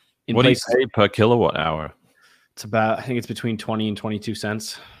what do you pay per kilowatt hour? It's about, I think it's between 20 and 22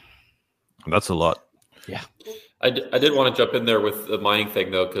 cents. That's a lot. Yeah. I did want to jump in there with the mining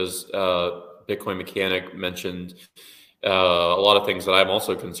thing though, because Bitcoin Mechanic mentioned a lot of things that I'm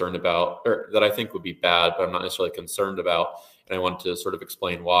also concerned about, or that I think would be bad, but I'm not necessarily concerned about. And I wanted to sort of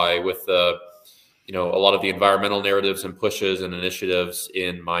explain why, with a lot of the environmental narratives and pushes and initiatives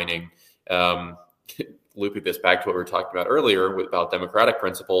in mining. Looping this back to what we were talking about earlier about democratic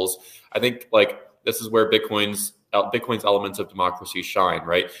principles, I think like this is where Bitcoin's elements of democracy shine,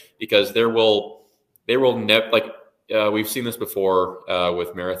 right? Because there will never, like, we've seen this before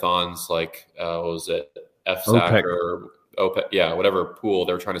with marathons, like what was it, FSAC or OPEC, yeah, whatever pool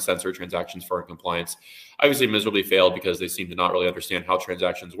they're trying to censor transactions for in compliance. Obviously, miserably failed because they seem to not really understand how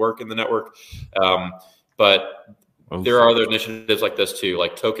transactions work in the network. But there are other initiatives like this too,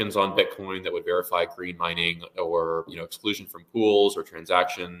 like tokens on Bitcoin that would verify green mining, or exclusion from pools or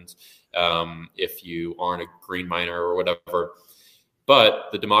transactions if you aren't a green miner or whatever. But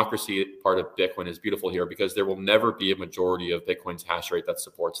the democracy part of Bitcoin is beautiful here because there will never be a majority of Bitcoin's hash rate that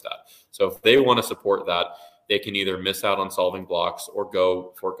supports that. So if they want to support that, they can either miss out on solving blocks or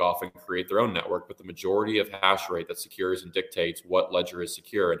go fork off and create their own network. But the majority of hash rate that secures and dictates what ledger is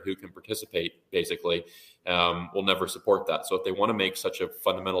secure and who can participate, basically, will never support that. So if they want to make such a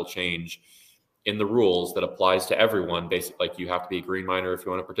fundamental change in the rules that applies to everyone, basically, like you have to be a green miner if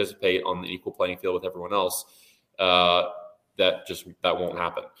you want to participate on the equal playing field with everyone else, that won't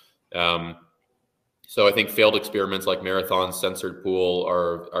happen. So I think failed experiments like Marathon's censored pool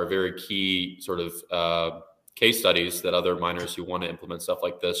are very key sort of case studies that other miners who want to implement stuff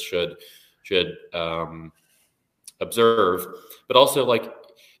like this should observe. But also, like,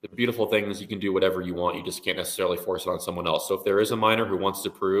 the beautiful thing is you can do whatever you want. You just can't necessarily force it on someone else. So if there is a miner who wants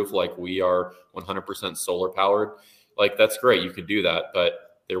to prove like we are 100% solar powered, like that's great. You can do that,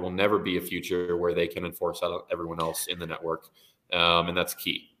 but there will never be a future where they can enforce that on everyone else in the network. And that's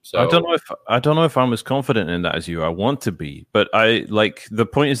key. So I don't know if I'm as confident in that as you. I want to be, but the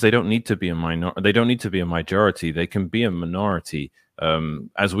point is they don't need to be they don't need to be a majority. They can be a minority.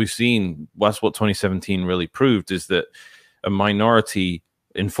 As we've seen, that's what 2017 really proved, is that a minority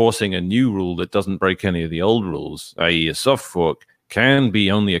enforcing a new rule that doesn't break any of the old rules, i.e. a soft fork, can be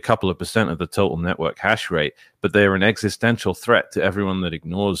only a couple of % of the total network hash rate, but they're an existential threat to everyone that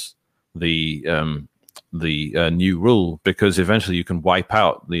ignores the new rule, because eventually you can wipe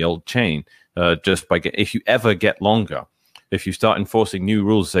out the old chain just by if you ever get longer. If you start enforcing new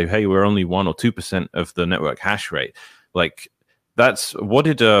rules, say, hey, we're only 1 or 2% of the network hash rate, like that's what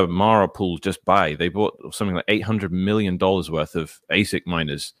did Mara Pool just buy? They bought something like $800 million worth of ASIC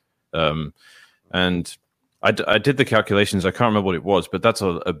miners, and I did the calculations. I can't remember what it was, but that's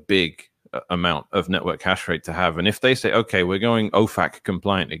a big amount of network hash rate to have. And if they say, okay, we're going OFAC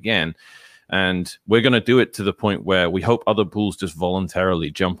compliant again, and we're going to do it to the point where we hope other pools just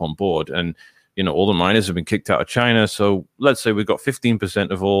voluntarily jump on board. And, all the miners have been kicked out of China. So let's say we've got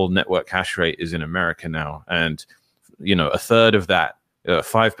 15% of all network hash rate is in America now. And, a third of that,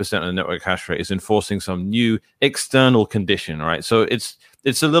 5% of the network hash rate is enforcing some new external condition, right? So it's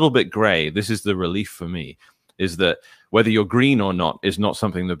a little bit gray. This is the relief for me, is that whether you're green or not is not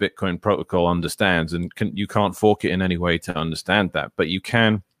something the Bitcoin protocol understands, and you can't fork it in any way to understand that. But you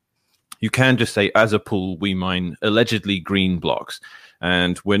can just say, as a pool, we mine allegedly green blocks,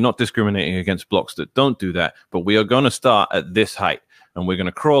 and we're not discriminating against blocks that don't do that, but we are going to start at this height, and we're going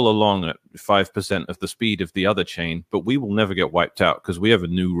to crawl along at 5% of the speed of the other chain, but we will never get wiped out because we have a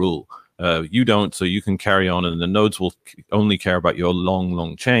new rule. You don't, so you can carry on, and the nodes will only care about your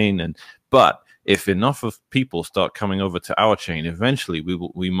long chain. But if enough of people start coming over to our chain, eventually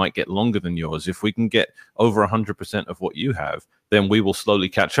we might get longer than yours. If we can get over 100% of what you have, then we will slowly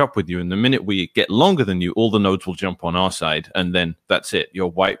catch up with you. And the minute we get longer than you, all the nodes will jump on our side, and then that's it. You're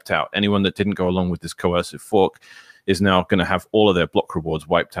wiped out. Anyone that didn't go along with this coercive fork is now going to have all of their block rewards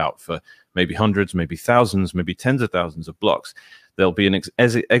wiped out for maybe hundreds, maybe thousands, maybe tens of thousands of blocks. There'll be an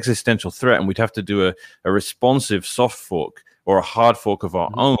existential threat, and we'd have to do a responsive soft fork or a hard fork of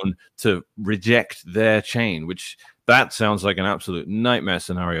our own to reject their chain, which that sounds like an absolute nightmare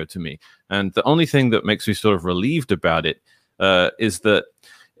scenario to me. And the only thing that makes me sort of relieved about it is that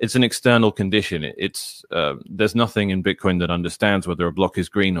it's an external condition. There's nothing in Bitcoin that understands whether a block is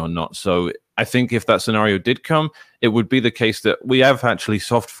green or not. So I think if that scenario did come, it would be the case that we have actually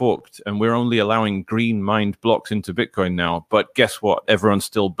soft forked and we're only allowing green mined blocks into Bitcoin now. But guess what? Everyone's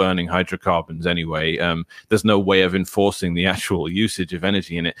still burning hydrocarbons anyway. There's no way of enforcing the actual usage of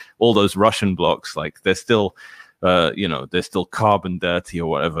energy in it. All those Russian blocks, like they're still, they're still carbon dirty or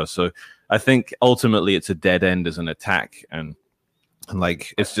whatever. So I think ultimately it's a dead end as an attack. And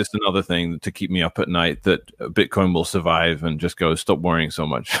like, it's just another thing to keep me up at night that Bitcoin will survive and just go, stop worrying so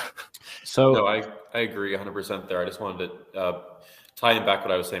much. So no, I agree 100% there. I just wanted to tie in back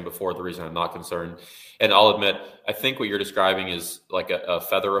what I was saying before, the reason I'm not concerned. And I'll admit, I think what you're describing is like a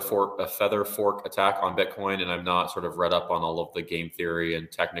feather fork attack on Bitcoin. And I'm not sort of read up on all of the game theory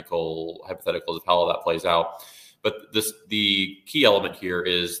and technical hypotheticals of how all that plays out. But the key element here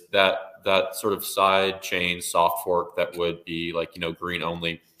is that sort of side chain soft fork that would be like, green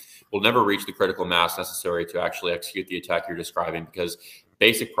only will never reach the critical mass necessary to actually execute the attack you're describing, because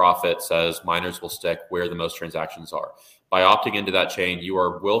basic profit says miners will stick where the most transactions are. By opting into that chain, you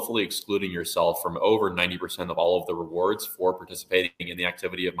are willfully excluding yourself from over 90% of all of the rewards for participating in the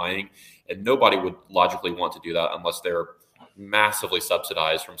activity of mining. And nobody would logically want to do that unless they're massively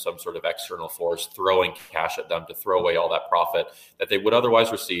subsidized from some sort of external force throwing cash at them to throw away all that profit that they would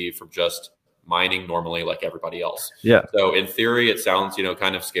otherwise receive from just mining normally like everybody else. Yeah. So in theory, it sounds,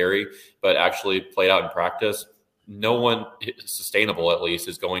 kind of scary, but actually played out in practice, no one sustainable, at least,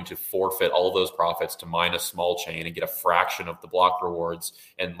 is going to forfeit all those profits to mine a small chain and get a fraction of the block rewards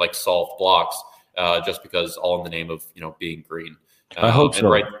and like solved blocks just because all in the name of, being green. I hope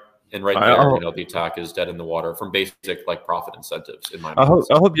so. And right there, the attack is dead in the water from basic like profit incentives in my mind.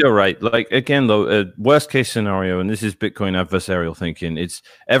 I hope you're right. Like again, though, worst case scenario, and this is Bitcoin adversarial thinking. It's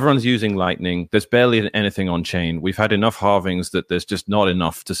everyone's using Lightning. There's barely anything on chain. We've had enough halvings that there's just not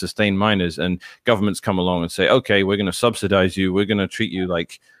enough to sustain miners. And governments come along and say, okay, we're going to subsidize you. We're going to treat you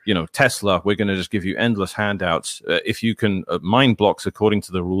like Tesla. We're going to just give you endless handouts if you can mine blocks according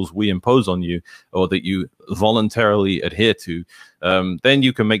to the rules we impose on you or that you voluntarily adhere to. Then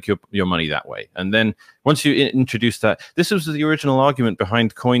you can make your money that way. And then once you introduce that, this was the original argument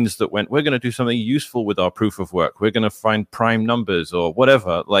behind coins that went, we're going to do something useful with our proof of work. We're going to find prime numbers or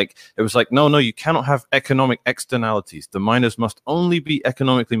whatever. Like it was like, no, you cannot have economic externalities. The miners must only be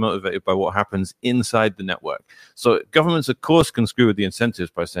economically motivated by what happens inside the network. So governments, of course, can screw with the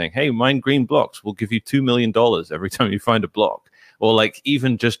incentives by saying, hey, mine green blocks. We'll give you $2 million every time you find a block. Or like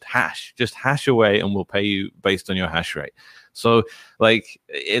even just hash away and we'll pay you based on your hash rate. So like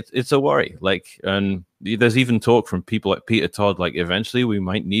it's a worry. Like, and there's even talk from people like Peter Todd, like eventually we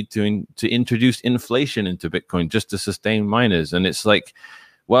might need to introduce inflation into Bitcoin just to sustain miners. And it's like,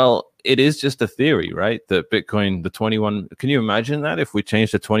 well, it is just a theory, right? That Bitcoin, the 21, can you imagine that if we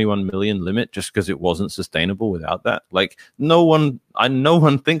changed the 21 million limit just because it wasn't sustainable without that? Like no one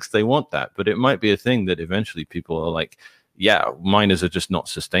thinks they want that, but it might be a thing that eventually people are like, yeah, miners are just not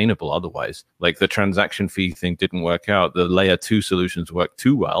sustainable otherwise. Like the transaction fee thing didn't work out. The layer 2 solutions worked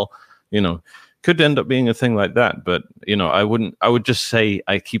too well, could end up being a thing like that. But, I would just say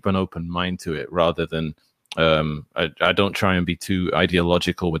I keep an open mind to it rather than I don't try and be too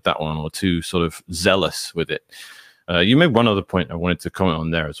ideological with that one or too sort of zealous with it. You made one other point I wanted to comment on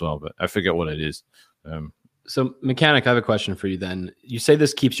there as well, but I forget what it is. So Mechanic, I have a question for you then. You say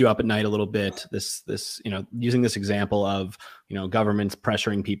this keeps you up at night a little bit, this using this example of, governments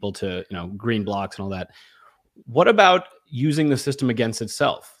pressuring people to, green blocks and all that. What about using the system against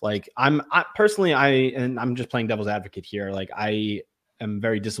itself? Like I'm just playing devil's advocate here. Like I am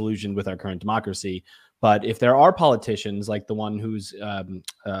very disillusioned with our current democracy, but if there are politicians like the one who's, I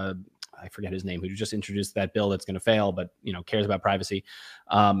forget his name, who just introduced that bill that's going to fail, but, cares about privacy.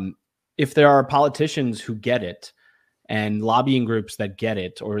 If there are politicians who get it and lobbying groups that get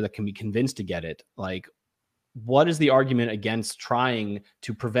it or that can be convinced to get it, like what is the argument against trying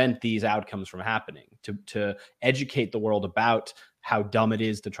to prevent these outcomes from happening, to educate the world about how dumb it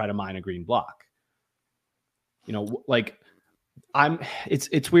is to try to mine a green block?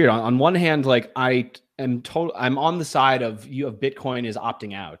 It's weird. On one hand, like I'm on the side of Bitcoin is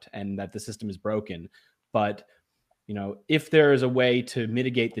opting out and that the system is broken, but if there is a way to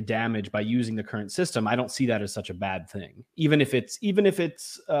mitigate the damage by using the current system, I don't see that as such a bad thing. Even if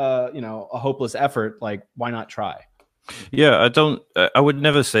it's a hopeless effort, like why not try? Yeah, I would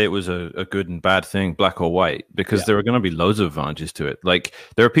never say it was a good and bad thing, black or white, because there are going to be loads of advantages to it. Like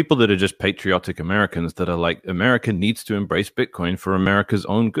there are people that are just patriotic Americans that are like, America needs to embrace Bitcoin for America's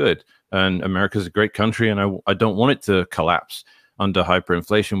own good. And America's a great country and I don't want it to collapse under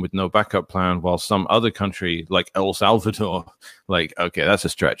hyperinflation with no backup plan, while some other country like El Salvador, like, okay, that's a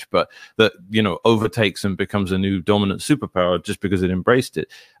stretch, but that, overtakes and becomes a new dominant superpower just because it embraced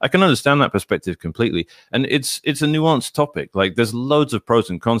it. I can understand that perspective completely. And it's a nuanced topic. Like there's loads of pros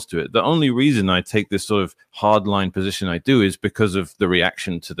and cons to it. The only reason I take this sort of hardline position I do is because of the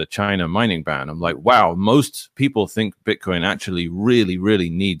reaction to the China mining ban. I'm like, wow, most people think Bitcoin actually really, really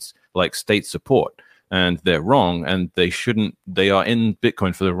needs like state support. And they're wrong, and they are in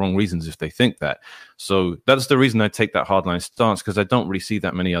Bitcoin for the wrong reasons if they think that. So that's the reason I take that hardline stance, because I don't really see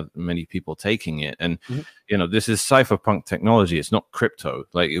that many people taking it. And, this is cypherpunk technology. It's not crypto.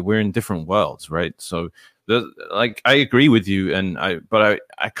 Like we're in different worlds, right? So I agree with you, but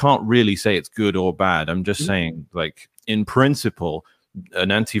I can't really say it's good or bad. I'm just saying, like, in principle,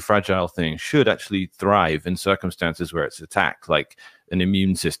 an anti-fragile thing should actually thrive in circumstances where it's attacked, like an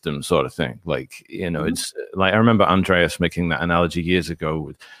immune system sort of thing. Like, it's like, I remember Andreas making that analogy years ago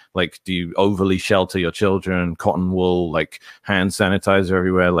with Like, do you overly shelter your children? Cotton wool, like hand sanitizer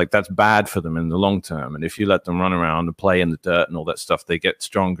everywhere. Like, that's bad for them in the long term. And if you let them run around and play in the dirt and all that stuff, they get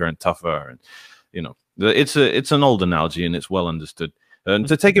stronger and tougher. And, you know, it's an old analogy and it's well understood. And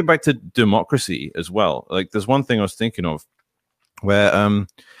to take it back to democracy as well, like there's one thing I was thinking of where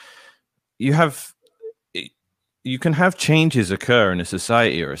you can have changes occur in a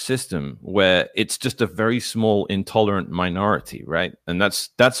society or a system where it's just a very small intolerant minority, right? And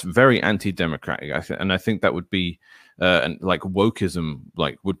that's very anti-democratic. And I think that would be and like wokeism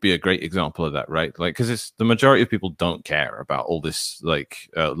like would be a great example of that, right? Like, because it's the majority of people don't care about all this like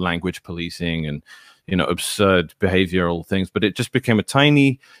language policing and, you know, absurd behavioral things, but it just became a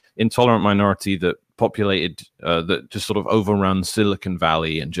tiny intolerant minority that populated that just sort of overrun Silicon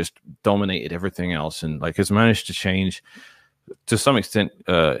Valley and just dominated everything else, and like has managed to change to some extent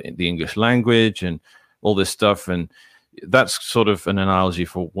the English language and all this stuff. And that's sort of an analogy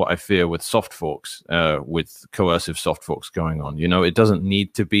for what I fear with soft forks, with coercive soft forks going on. You know, it doesn't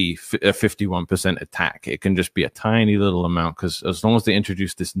need to be a 51% attack. It can just be a tiny little amount, because as long as they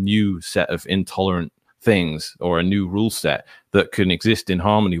introduce this new set of intolerant things or a new rule set that can exist in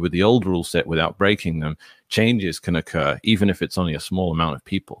harmony with the old rule set without breaking them, changes can occur, even if it's only a small amount of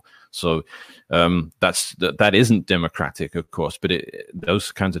people. So that isn't democratic, of course, but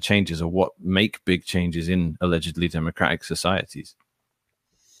those kinds of changes are what make big changes in allegedly democratic societies.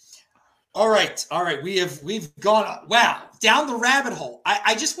 All right. We've gone down the rabbit hole.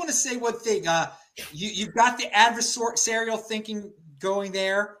 I just want to say one thing. You've got the adversarial thinking going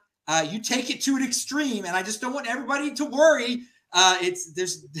there. You take it to an extreme, and I just don't want everybody to worry. I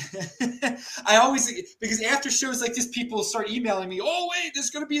always, because after shows like this, people start emailing me, oh, wait, there's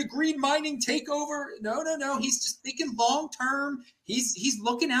going to be a green mining takeover. No. He's just thinking long term. He's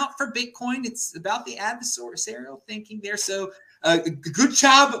looking out for Bitcoin. It's about the adversarial thinking there. So good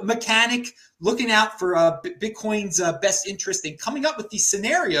job, mechanic, looking out for Bitcoin's best interest and coming up with these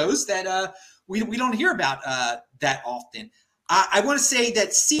scenarios that we don't hear about that often. I want to say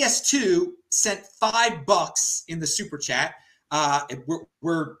that CS2 sent $5 in the super chat.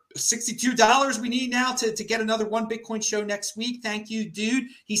 We're $62 we need now to get another One Bitcoin show next week. Thank you, dude.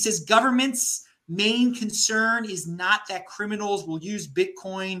 He says government's main concern is not that criminals will use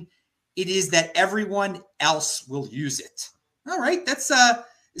Bitcoin. It is that everyone else will use it. All right. That's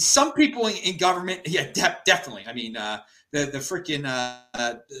some people in government. Yeah, definitely. I mean, the freaking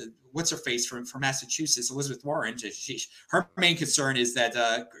what's her face from Massachusetts, Elizabeth Warren. Her main concern is that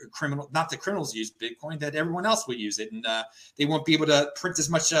not the criminals use Bitcoin, that everyone else will use it, and they won't be able to print as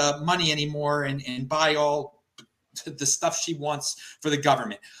much money anymore and buy all the stuff she wants for the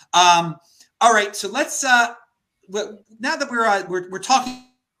government. All right, so let's now that we're talking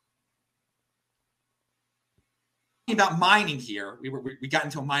about mining here, we got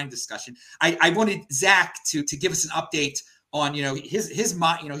into a mining discussion. I wanted Zach to give us an update on, his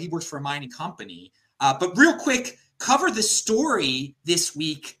mine. He works for a mining company, but real quick, cover the story this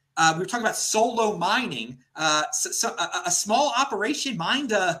week. We were talking about solo mining. So a small operation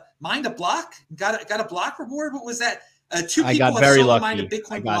mined a block, got a block reward. What was that? Two people got very lucky. Mined a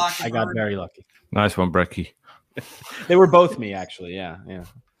Bitcoin block. I got very lucky. Nice one, Brecky. They were both me, actually. Yeah.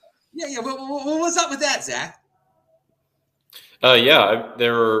 What was up with that, Zach?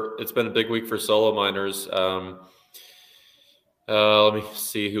 It's been a big week for solo miners. Let me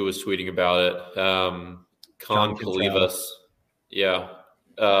see who was tweeting about it. Khan Kalivas. Yeah.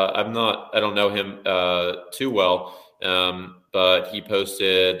 I don't know him too well, but he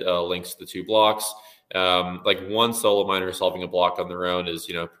posted links to the two blocks. Like one solo miner solving a block on their own is,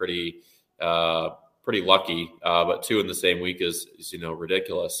 pretty lucky, but two in the same week is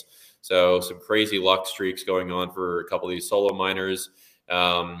ridiculous. So some crazy luck streaks going on for a couple of these solo miners.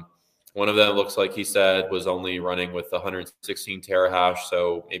 One of them looks like he said was only running with 116 terahash,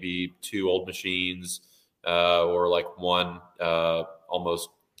 so maybe two old machines or like one almost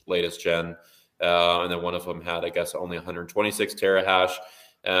latest gen. And then one of them had, I guess, only 126 terahash.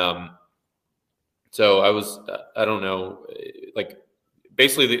 So I don't know, like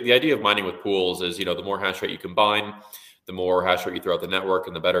basically the idea of mining with pools is, the more hash rate you combine, the more hash rate you throw out the network,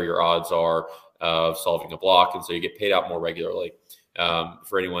 and the better your odds are of solving a block. And so you get paid out more regularly.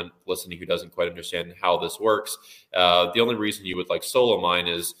 For anyone listening who doesn't quite understand how this works, the only reason you would like solo mine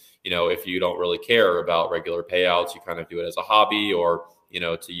is, if you don't really care about regular payouts, you kind of do it as a hobby or,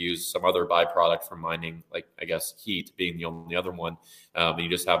 to use some other byproduct from mining, like I guess heat being the only other one. And you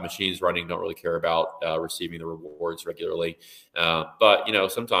just have machines running, don't really care about receiving the rewards regularly. But,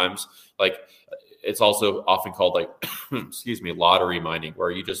 sometimes like it's also often called like, lottery mining, where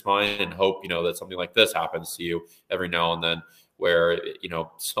you just mine and hope, that something like this happens to you every now and then, where,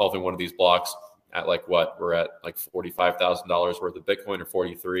 solving one of these blocks at like what we're at, like $45,000 worth of Bitcoin, or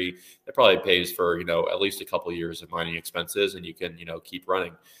 43, that probably pays for, at least a couple of years of mining expenses, and you can, keep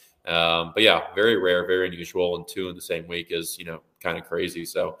running. But yeah, very rare, very unusual, and 2 in the same week is, kind of crazy.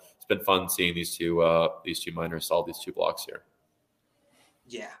 So it's been fun seeing these two miners solve these 2 blocks here.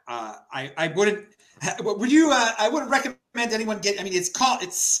 Yeah, I wouldn't. Would you? I wouldn't recommend anyone get. I mean,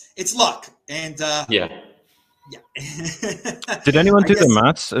 it's luck, and yeah. Did anyone do the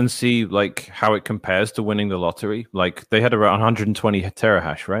maths and see like how it compares to winning the lottery? Like they had around 120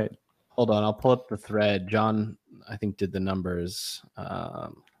 terahash, right? Hold on, I'll pull up the thread. John, I think, did the numbers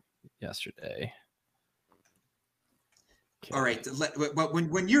yesterday. Okay. All right.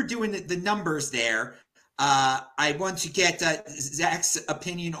 When you're doing the numbers there, I want to get Zach's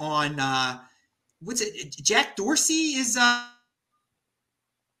opinion on what's it? Jack Dorsey is.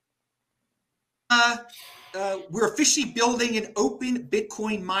 We're officially building an open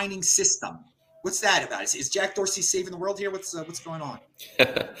Bitcoin mining system. What's that about? Is Jack Dorsey saving the world here? What's going on?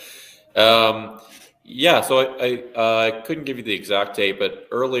 Yeah, so I couldn't give you the exact date, but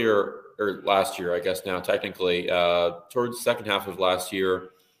earlier, or last year, I guess now technically, towards the second half of last year,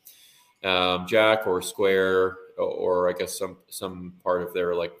 Jack or Square, or I guess some part of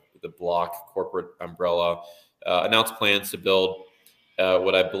their, like, the Block corporate umbrella, announced plans to build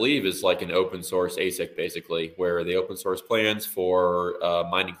what I believe is like an open source ASIC, basically, where they open source plans for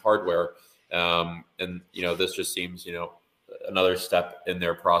mining hardware. And, this just seems, another step in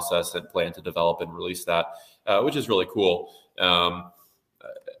their process and plan to develop and release that, which is really cool.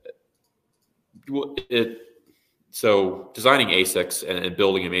 So designing ASICs and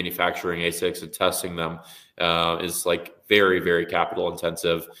building and manufacturing ASICs and testing them is like very, very capital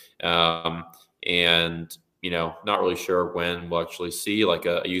intensive. And not really sure when we'll actually see like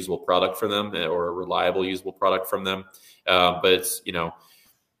a usable product from them, or a reliable usable product from them. But it's,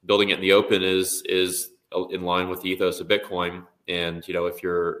 building it in the open is in line with the ethos of Bitcoin. And, if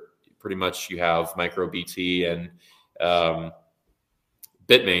you're pretty much, you have micro BT and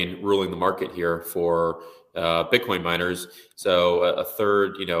Bitmain ruling the market here for Bitcoin miners. So a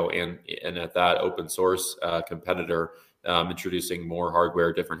third, and at that open source competitor introducing more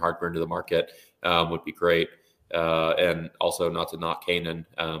hardware, different hardware into the market would be great. And also, not to knock Canaan,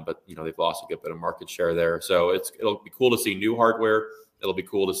 but they've lost a good bit of market share there. So it'll be cool to see new hardware. It'll be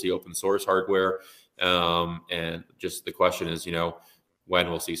cool to see open source hardware. And just the question is, when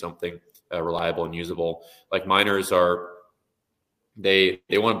we'll see something reliable and usable. Like miners they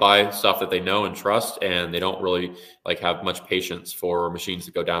want to buy stuff that they know and trust, and they don't really like have much patience for machines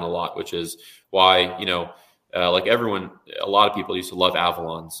that go down a lot, which is why, like everyone, a lot of people used to love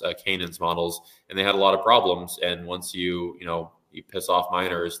Avalon's, Canaan's models, and they had a lot of problems. And once you piss off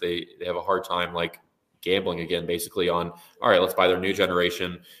miners, they have a hard time like gambling again, basically on, all right, let's buy their new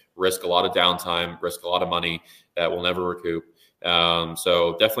generation, risk a lot of downtime, risk a lot of money that we'll never recoup.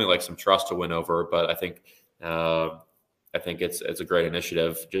 So definitely like some trust to win over, but I think it's a great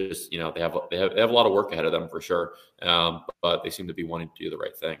initiative. Just, they have a lot of work ahead of them for sure. But they seem to be wanting to do the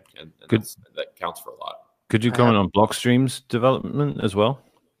right thing, and that counts for a lot. Could you comment on Blockstream's development as well?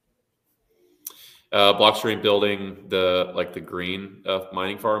 Blockstream building the green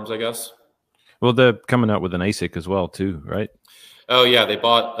mining farms, I guess. Well, they're coming out with an ASIC as well too, right? Oh yeah, they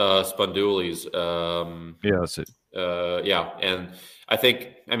bought Spunduli's. Yeah, that's it. Yeah, and I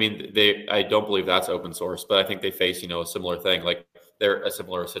don't believe that's open source, but I think they face a similar thing. Like they're a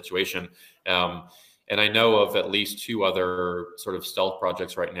similar situation. And I know of at least 2 other sort of stealth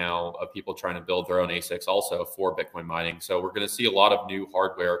projects right now of people trying to build their own ASICs also for Bitcoin mining. So we're going to see a lot of new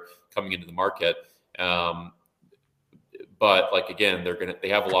hardware coming into the market. But like, again, they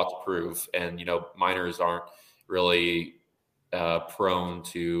have a lot to prove, and, miners aren't really prone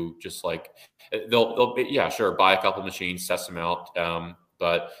to just like, they'll buy a couple machines, test them out.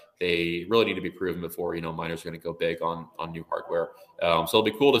 But they really need to be proven before, miners are going to go big on new hardware. So it'll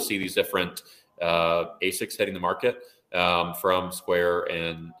be cool to see these different ASICs hitting the market from Square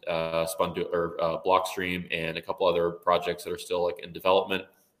and Blockstream and a couple other projects that are still like in development.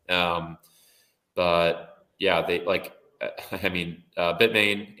 But yeah, they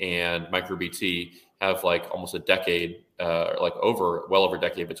Bitmain and MicroBT have like almost a decade, well over a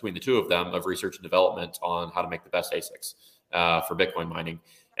decade between the 2 of them of research and development on how to make the best ASICs for Bitcoin mining.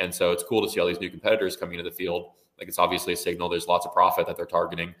 And so it's cool to see all these new competitors coming into the field. Like, it's obviously a signal there's lots of profit that they're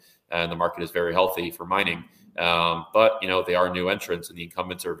targeting, and the market is very healthy for mining. But they are new entrants, and the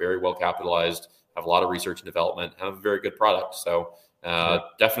incumbents are very well capitalized, have a lot of research and development, have a very good product. So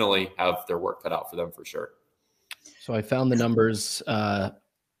definitely have their work cut out for them for sure. So I found the numbers.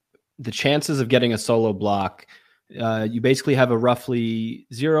 The chances of getting a solo block You basically have a roughly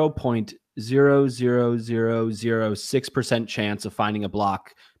 0.00006% chance of finding a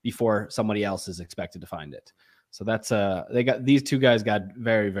block before somebody else is expected to find it. So that's these two guys got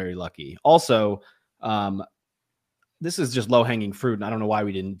very, very lucky. Also, this is just low hanging fruit, and I don't know why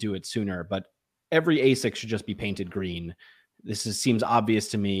we didn't do it sooner, but every ASIC should just be painted green. Seems obvious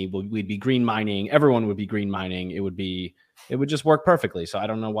to me. We'd be green mining. Everyone would be green mining. It would just work perfectly. So I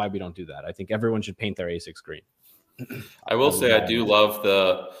don't know why we don't do that. I think everyone should paint their ASICs green. I will say I do love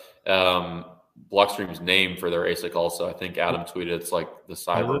the Blockstream's name for their ASIC also. I think Adam tweeted it's like the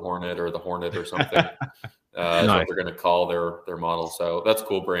Cyber Hornet or the Hornet or something. That's what they're going to call their model. So that's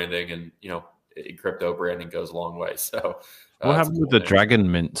cool branding, and crypto branding goes a long way. So what happened with the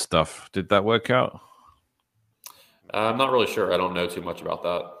Dragon Mint stuff? Did that work out? I'm not really sure. I don't know too much about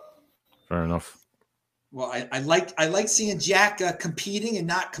that. Fair enough. Well, I like seeing Jack competing and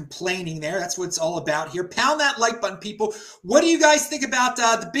not complaining there. That's what it's all about here. Pound that like button, people. What do you guys think about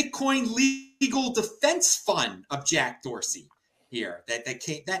the Bitcoin Legal Defense Fund of Jack Dorsey here?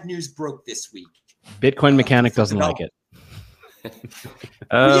 That news broke this week. Bitcoin Mechanic doesn't like it.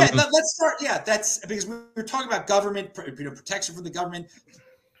 Let's start. Yeah, that's because we were talking about government protection from the government.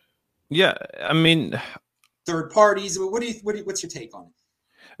 Yeah, I mean, third parties. What's your take on it?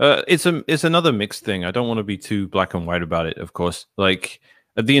 It's another mixed thing. I don't want to be too black and white about it. Of course, like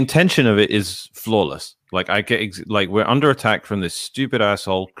the intention of it is flawless. Like I get we're under attack from this stupid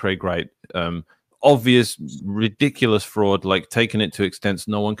asshole Craig Wright. Obvious, ridiculous fraud, like taking it to extents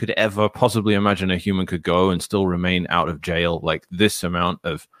no one could ever possibly imagine a human could go and still remain out of jail. Like this amount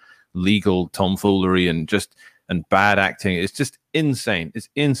of legal tomfoolery and bad acting. It's just insane. It's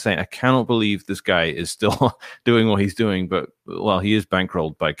insane. I cannot believe this guy is still doing what he's doing. But, well, he is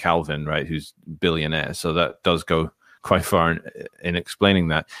bankrolled by Calvin, right, who's billionaire. So that does go quite far in explaining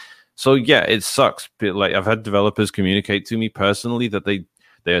that. So, yeah, it sucks. But, like, I've had developers communicate to me personally that they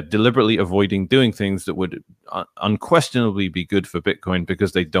are deliberately avoiding doing things that would unquestionably be good for Bitcoin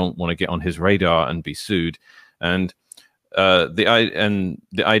because they don't want to get on his radar and be sued. And the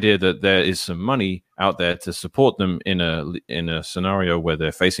idea that there is some money out there to support them in a scenario where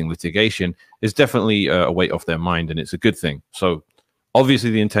they're facing litigation is definitely a weight off their mind, and it's a good thing. So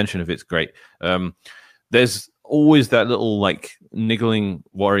obviously the intention of it's great. There's always that little like niggling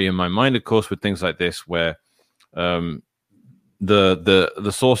worry in my mind, of course, with things like this, where the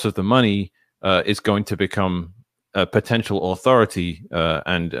source of the money is going to become a potential authority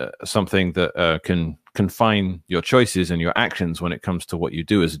and something that can confine your choices and your actions when it comes to what you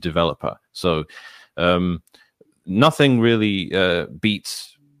do as a developer. So nothing really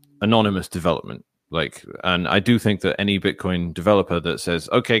beats anonymous development. And I do think that any Bitcoin developer that says,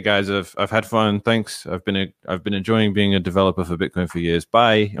 "Okay, guys, I've had fun. Thanks. I've been enjoying being a developer for Bitcoin for years.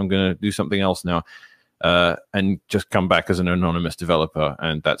 Bye. I'm going to do something else now," and just come back as an anonymous developer,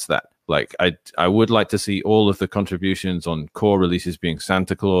 and that's that. Like, I would like to see all of the contributions on core releases being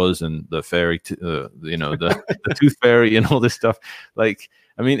Santa Claus and the fairy, the Tooth Fairy and all this stuff. Like,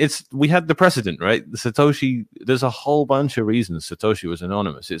 I mean, we had the precedent, right? The Satoshi. There's a whole bunch of reasons Satoshi was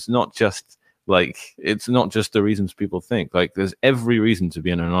anonymous. It's not just the reasons people think. Like, there's every reason to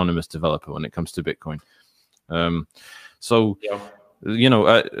be an anonymous developer when it comes to Bitcoin. But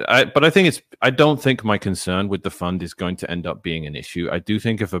I think I don't think my concern with the fund is going to end up being an issue. I do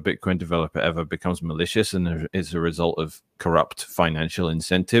think if a Bitcoin developer ever becomes malicious and is a result of corrupt financial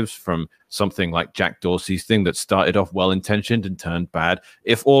incentives from something like Jack Dorsey's thing that started off well-intentioned and turned bad,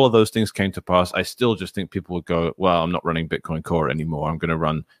 if all of those things came to pass, I still just think people would go, well, I'm not running Bitcoin Core anymore. I'm going to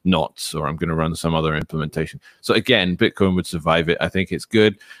run Knots, or I'm going to run some other implementation. So again, Bitcoin would survive it. I think it's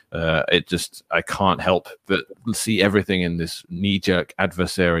good. I can't help but see everything in this knee-jerk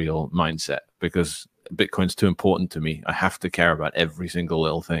adversarial mindset because Bitcoin's too important to me. I have to care about every single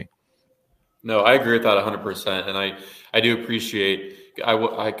little thing. No, I agree with that 100%, and I do appreciate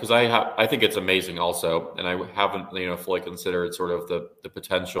because I think it's amazing also, and I haven't fully considered sort of the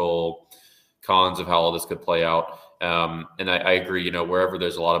potential cons of how all this could play out. And I agree, wherever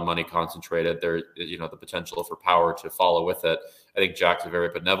there's a lot of money concentrated, there the potential for power to follow with it. I think Jack's a very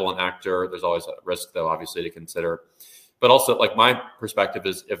benevolent actor. There's always a risk, though, obviously, to consider. But also, like, my perspective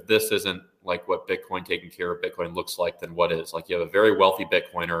is, if this isn't like what Bitcoin taking care of Bitcoin looks like, then what is? Like, you have a very wealthy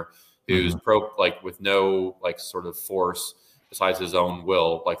Bitcoiner who's with no sort of force besides his own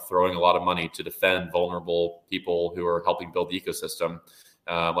will, like throwing a lot of money to defend vulnerable people who are helping build the ecosystem.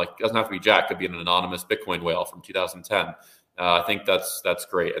 It doesn't have to be Jack; it could be an anonymous Bitcoin whale from 2010. I think that's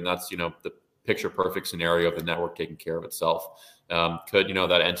great, and that's the picture perfect scenario of the network taking care of itself. Could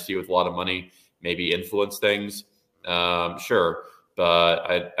that entity with a lot of money maybe influence things? Sure. but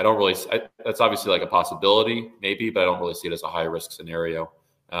I don't really. That's obviously like a possibility, maybe, but I don't really see it as a high risk scenario.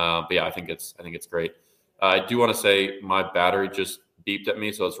 But yeah, I think it's great. I do want to say my battery just beeped at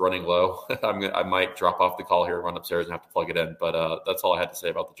me, so it's running low. I might drop off the call here, run upstairs, and have to plug it in. But that's all I had to say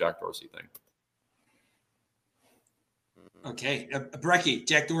about the Jack Dorsey thing. Okay, Brecky,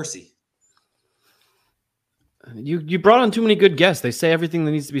 Jack Dorsey. You brought on too many good guests. They say everything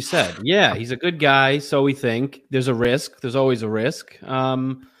that needs to be said. Yeah, he's a good guy, so we think. There's a risk. There's always a risk.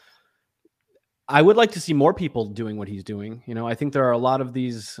 I would like to see more people doing what he's doing. I think there are a lot of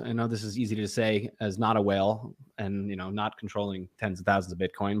these. I know this is easy to say as not a whale and, not controlling tens of thousands of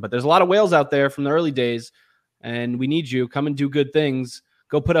Bitcoin, but there's a lot of whales out there from the early days, and we need you. Come and do good things.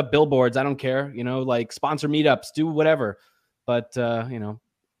 Go put up billboards. I don't care, like sponsor meetups, do whatever. But,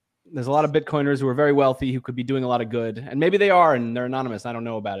 there's a lot of Bitcoiners who are very wealthy who could be doing a lot of good, and maybe they are, and they're anonymous. I don't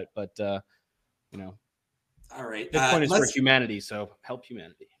know about it, but, all right. Bitcoin is for humanity. So help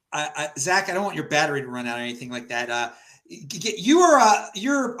humanity. Zach, I don't want your battery to run out or anything like that.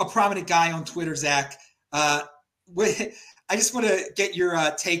 You're a prominent guy on Twitter, Zach. I just want to get your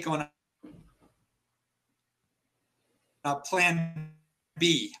take on Plan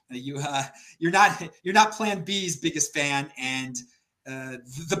B. You're not Plan B's biggest fan, and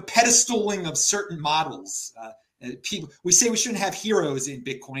the pedestaling of certain models. We say we shouldn't have heroes in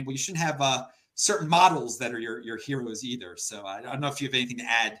Bitcoin, but you shouldn't have certain models that are your heroes either. So I don't know if you have anything to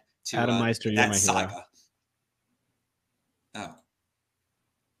add to Adam Meister, that saga. Oh,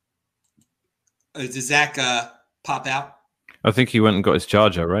 does Zach pop out? I think he went and got his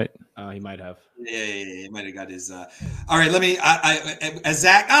charger, right? He might have. Yeah, he might have got his. All right, let me.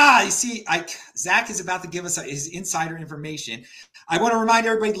 Zach. Zach is about to give us his insider information. I want to remind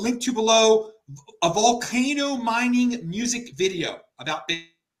everybody: link to below a volcano mining music video about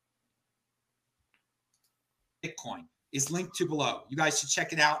Bitcoin is linked to below. You guys should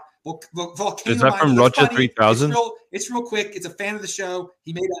check it out. Volcano is that from Roger 3000? It's real quick. It's a fan of the show.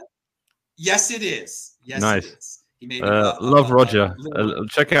 He made a. Yes, it is. Yes, nice. It is. He made love Roger.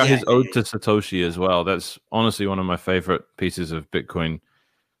 Check out his Ode to Satoshi as well. That's honestly one of my favorite pieces of Bitcoin.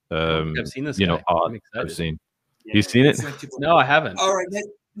 I've seen this. Art I've seen. Yeah, you've seen it? No, I haven't. All right.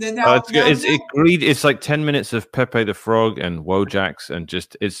 It's like 10 minutes of Pepe the Frog and Wojaks, and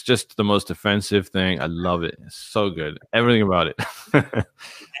it's just the most offensive thing. I love it. It's so good. Everything about it.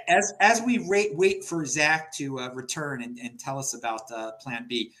 As we wait for Zach to return and tell us about Plan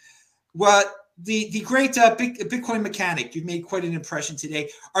B, what the great Bitcoin mechanic, you've made quite an impression today.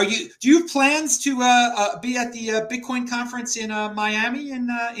 Do you have plans to be at the Bitcoin conference in Miami in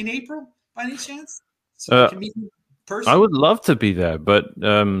April by any chance? So you can meet in person? I would love to be there, but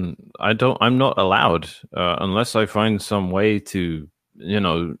I'm not allowed unless I find some way to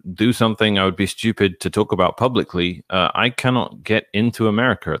do something I would be stupid to talk about publicly. I cannot get into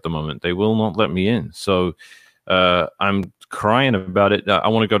America at the moment. They will not let me in. So I'm crying about it. I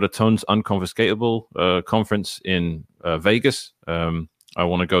want to go to Tone's Unconfiscatable conference in Vegas. I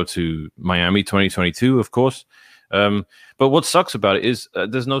want to go to Miami 2022, of course. But what sucks about it is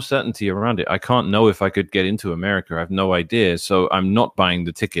there's no certainty around it. I can't know if I could get into America. I have no idea. So I'm not buying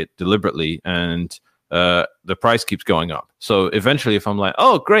the ticket deliberately, and the price keeps going up. So eventually, if I'm like,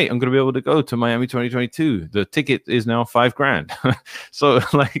 oh, great, I'm going to be able to go to Miami 2022, the ticket is now $5,000. So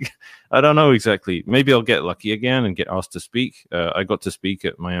I don't know exactly. Maybe I'll get lucky again and get asked to speak. I got to speak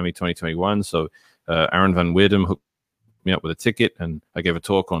at Miami 2021. So Aaron Van Weerdem hooked me up with a ticket, and I gave a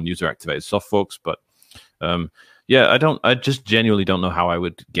talk on user activated soft forks. But I just genuinely don't know how I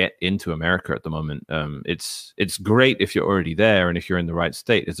would get into America at the moment. It's great if you're already there and if you're in the right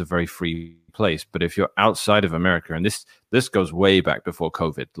state. It's a very free place. But if you're outside of America, and this goes way back before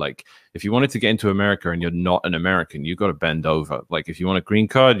COVID, like if you wanted to get into America and you're not an American, you got to bend over. Like if you want a green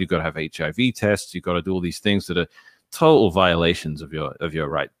card, you got to have HIV tests. You got to do all these things that are total violations of your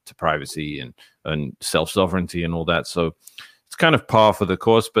right to privacy and self-sovereignty and all that. So it's kind of par for the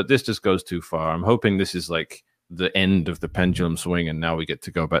course, but this just goes too far. I'm hoping this is like the end of the pendulum swing, and now we get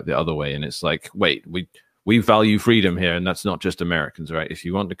to go back the other way. And it's like, wait, we value freedom here, and that's not just Americans, right? If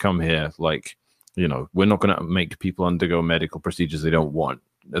you want to come here, we're not going to make people undergo medical procedures they don't want,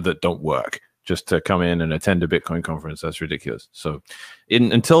 that don't work, just to come in and attend a Bitcoin conference. That's ridiculous. So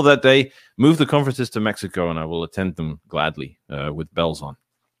until that day, move the conferences to Mexico, and I will attend them gladly with bells on.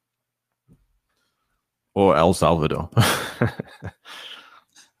 Or El Salvador.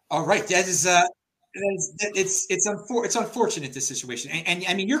 All right, that is it's unfortunate, this situation, and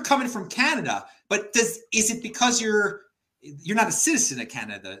I mean, you're coming from Canada, but is it because you're not a citizen of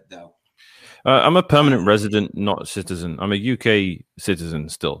Canada though? I'm a permanent resident, not a citizen. I'm a UK citizen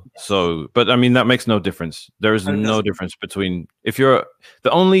still. So, but I mean, that makes no difference. There is no difference between if you're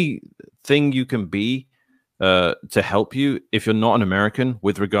the only thing you can be to help you if you're not an American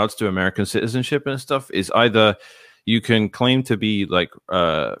with regards to American citizenship and stuff is either you can claim to be like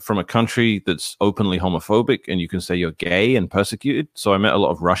from a country that's openly homophobic and you can say you're gay and persecuted. So I met a lot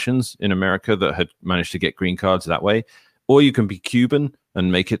of Russians in America that had managed to get green cards that way. Or you can be Cuban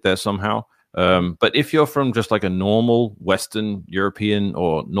and make it there somehow. But if you're from just like a normal Western European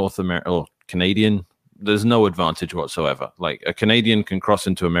or North American or Canadian, there's no advantage whatsoever. Like a Canadian can cross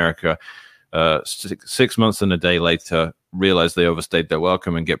into America 6 months and a day later, realize they overstayed their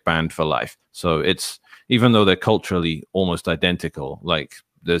welcome and get banned for life. So it's, even though they're culturally almost identical, like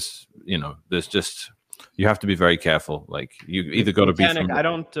there's just, you have to be very careful. Like you either got to be from, I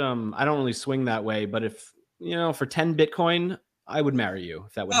don't really swing that way, but if, for 10 Bitcoin, I would marry you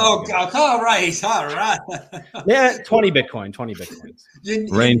if that would. Oh, God. All right. Yeah, 20 Bitcoins.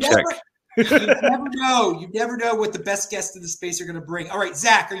 Rain check. You never know what the best guests in the space are going to bring. All right,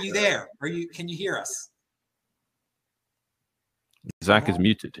 Zach, are you there? Can you hear us? Zach is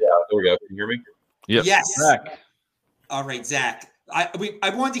muted. Yeah, there we go. Can you hear me? Yep. Yes. Zach. All right, Zach. I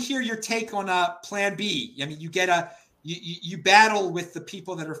wanted to hear your take on Plan B. I mean, you battle with the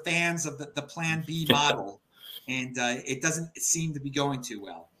people that are fans of the Plan B model. And it doesn't seem to be going too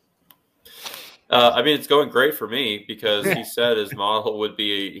well. I mean, it's going great for me because he said his model would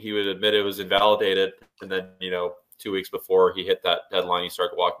be, he would admit it was invalidated. And then, 2 weeks before he hit that deadline, he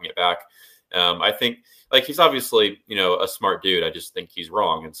started walking it back. I think like he's obviously, a smart dude. I just think he's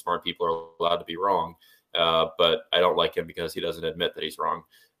wrong and smart people are allowed to be wrong. But I don't like him because he doesn't admit that he's wrong.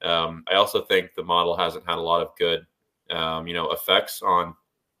 I also think the model hasn't had a lot of good, effects on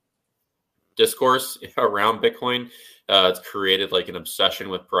discourse around Bitcoin. It's created like an obsession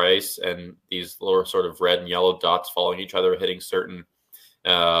with price and these little sort of red and yellow dots following each other, hitting certain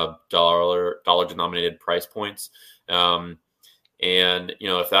dollar denominated price points. And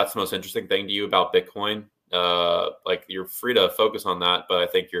if that's the most interesting thing to you about Bitcoin, like you're free to focus on that, but I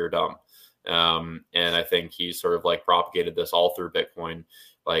think you're dumb. And I think he's sort of like propagated this all through Bitcoin.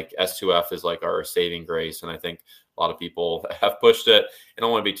 Like S2F is like our saving grace, and I think a lot of people have pushed it. I don't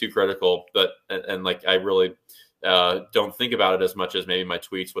want to be too critical, but and like I really don't think about it as much as maybe my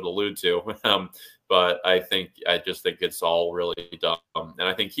tweets would allude to. But I just think it's all really dumb, and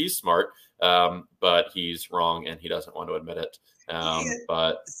I think he's smart, but he's wrong, and he doesn't want to admit it.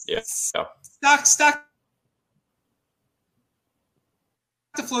 But yeah, stock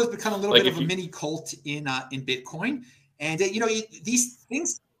the flow has become a little bit of a mini cult in Bitcoin, and these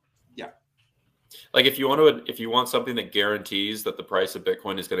things. Like if you want something that guarantees that the price of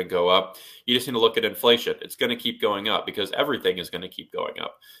Bitcoin is going to go up, you just need to look at inflation. It's going to keep going up because everything is going to keep going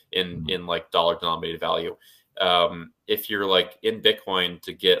up in like dollar denominated value. If you're like in Bitcoin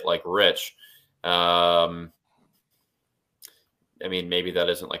to get like rich, I mean, maybe that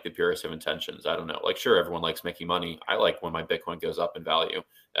isn't like the purest of intentions. I don't know. Like, sure, everyone likes making money. I like when my Bitcoin goes up in value,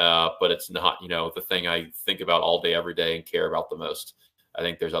 but it's not, the thing I think about all day, every day and care about the most. I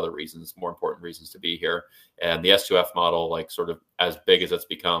think there's other reasons, more important reasons to be here. And the S2F model, like sort of as big as it's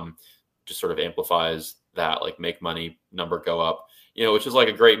become, just sort of amplifies that, like make money, number go up, which is like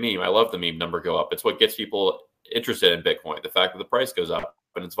a great meme. I love the meme number go up. It's what gets people interested in Bitcoin. The fact that the price goes up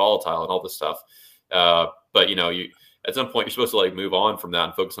and it's volatile and all this stuff. But you at some point you're supposed to like move on from that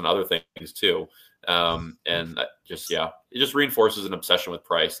and focus on other things too. And it just reinforces an obsession with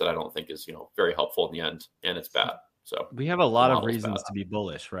price that I don't think is, very helpful in the end, and it's bad. So we have a lot of reasons to be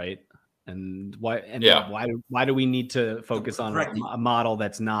bullish, right? And why do we need to focus on a model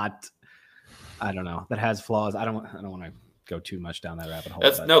that's not, I don't know, that has flaws? I don't want to go too much down that rabbit hole.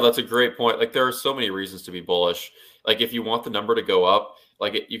 That's a great point. Like there are so many reasons to be bullish. Like if you want the number to go up,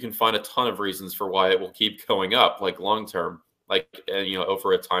 like you can find a ton of reasons for why it will keep going up, like long term, like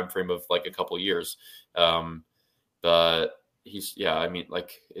over a time frame of like a couple of years. But I mean,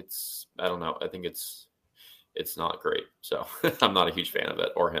 like it's, I don't know. I think it's not great. So I'm not a huge fan of it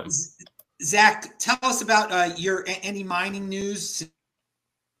or him. Zach, tell us about any mining news.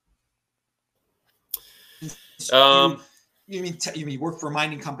 You mean work for a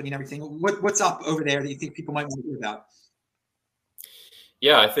mining company and everything. What's up over there that you think people might want to hear about?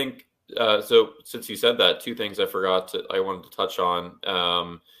 Yeah, I think so. Since you said that, two things I wanted to touch on.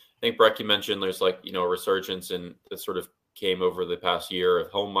 I think Breck, you mentioned there's like a resurgence in that sort of came over the past year of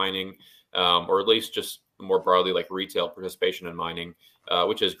home mining, or at least just more broadly like retail participation in mining,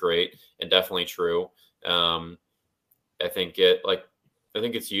 which is great and definitely true. I think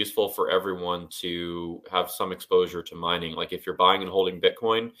it's useful for everyone to have some exposure to mining. Like if you're buying and holding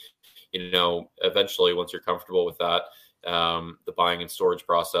Bitcoin, eventually once you're comfortable with that, the buying and storage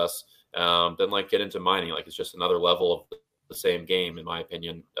process, then like get into mining. Like it's just another level of the same game, in my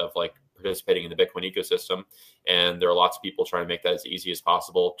opinion, of like participating in the Bitcoin ecosystem. And there are lots of people trying to make that as easy as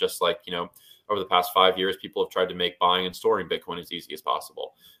possible. Just like, over the past 5 years, people have tried to make buying and storing Bitcoin as easy as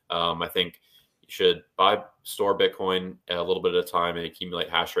possible. I think you should store Bitcoin a little bit at a time and accumulate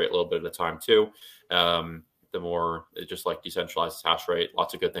hash rate a little bit at a time too. The more it just like decentralizes hash rate,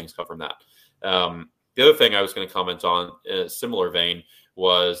 lots of good things come from that. The other thing I was going to comment on in a similar vein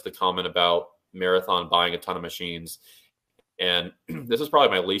was the comment about Marathon buying a ton of machines. And this is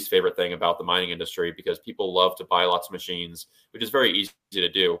probably my least favorite thing about the mining industry, because people love to buy lots of machines, which is very easy to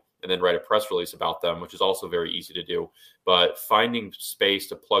do, and then write a press release about them, which is also very easy to do. But finding space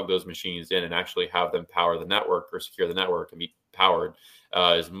to plug those machines in and actually have them power the network or secure the network and be powered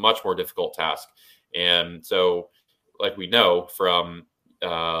is a much more difficult task. And so, like we know from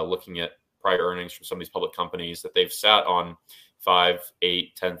looking at prior earnings from some of these public companies, that they've sat on 5,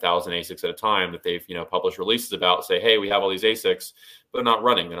 8, 10,000 ASICs at a time, that they've published releases about, say, hey, we have all these ASICs, but they're not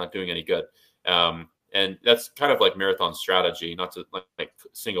running, they're not doing any good. And that's kind of like Marathon's strategy, not to like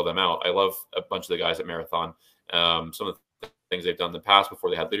single them out. I love a bunch of the guys at Marathon. Some of the things they've done in the past before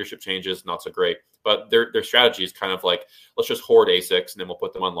they had leadership changes, not so great. But their strategy is kind of like, let's just hoard ASICs and then we'll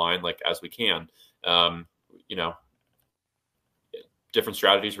put them online like as we can. Different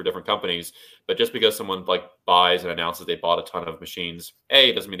strategies for different companies, but just because someone like buys and announces they bought a ton of machines,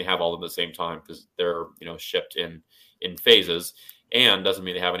 it doesn't mean they have all of them at the same time, because they're shipped in phases, and doesn't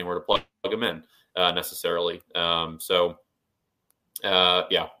mean they have anywhere to plug them in necessarily. I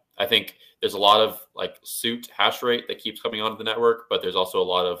think there's a lot of like suit hash rate that keeps coming onto the network, but there's also a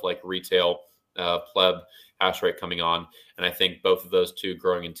lot of like retail pleb hash rate coming on, and I think both of those two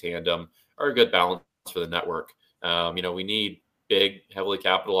growing in tandem are a good balance for the network. We need big, heavily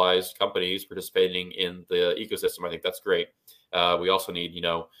capitalized companies participating in the ecosystem. I think that's great. We also need,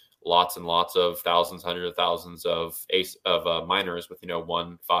 lots and lots of thousands, hundreds of thousands of miners with,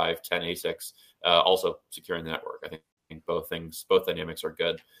 1, 5, 10 ASICs also securing the network. I think both dynamics are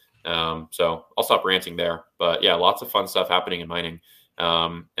good. So I'll stop ranting there. But yeah, lots of fun stuff happening in mining.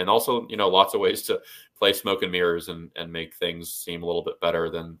 And also, lots of ways to play smoke and mirrors and make things seem a little bit better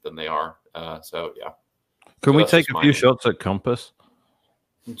than they are. So yeah. Can we take a few shots at Compass?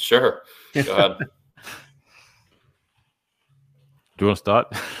 Sure. Go ahead. Do you want to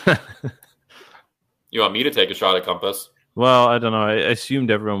start? You want me to take a shot at Compass? Well, I don't know. I assumed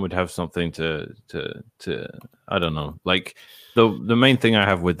everyone would have something to I don't know. Like the main thing I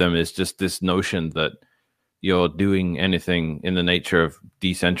have with them is just this notion that you're doing anything in the nature of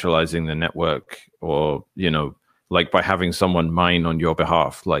decentralizing the network, or like by having someone mine on your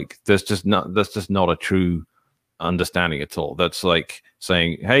behalf. Like that's just not a true understanding at all. That's like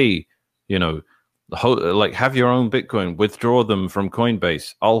saying, hey, like have your own Bitcoin, withdraw them from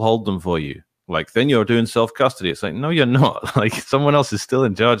Coinbase, I'll hold them for you. Like then you're doing self-custody. It's like, no, you're not. Like someone else is still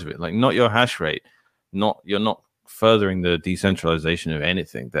in charge of it. Like not your hash rate. You're not furthering the decentralization of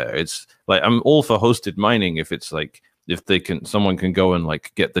anything there. It's like, I'm all for hosted mining if it's like, if someone can go and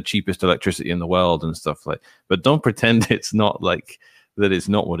like get the cheapest electricity in the world and stuff like, but don't pretend it's not like that. It's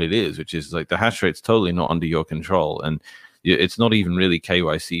not what it is, which is like the hash rate's totally not under your control. And it's not even really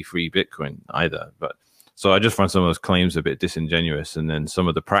KYC free Bitcoin either. But so I just find some of those claims a bit disingenuous. And then some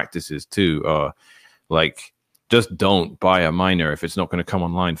of the practices too are like, just don't buy a miner if it's not going to come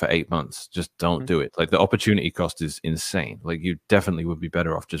online for 8 months. Just don't do it. Like the opportunity cost is insane. Like you definitely would be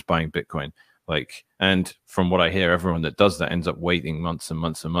better off just buying Bitcoin. Like, and from what I hear, everyone that does that ends up waiting months and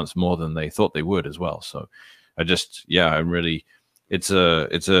months and months more than they thought they would as well. So I'm really, it's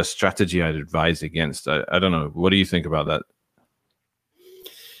a strategy I'd advise against. I don't know. What do you think about that?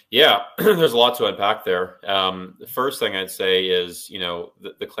 Yeah, there's a lot to unpack there. The first thing I'd say is,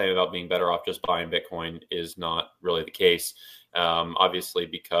 the claim about being better off just buying Bitcoin is not really the case. Obviously,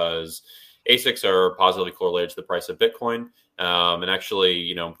 because ASICs are positively correlated to the price of Bitcoin. And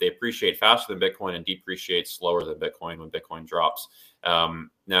actually, they appreciate faster than Bitcoin and depreciate slower than Bitcoin when Bitcoin drops.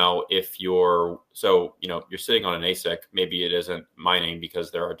 Now, if you're sitting on an ASIC, maybe it isn't mining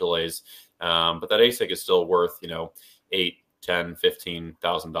because there are delays, but that ASIC is still worth, $8,000, $10,000,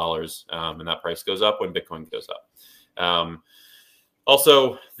 $15,000, and that price goes up when Bitcoin goes up.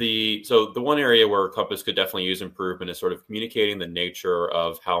 Also, the one area where Compass could definitely use improvement is sort of communicating the nature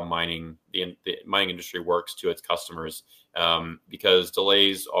of how the mining industry works to its customers, because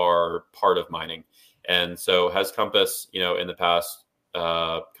delays are part of mining. And so has Compass, in the past,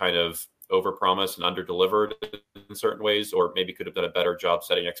 kind of overpromised and underdelivered in certain ways, or maybe could have done a better job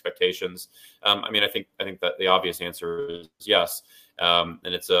setting expectations? I think that the obvious answer is yes. And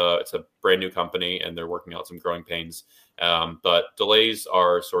it's a brand new company, and they're working out some growing pains. But delays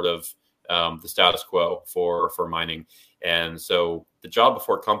are sort of the status quo for mining. And so the job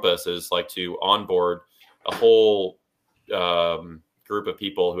before Compass is like to onboard a whole group of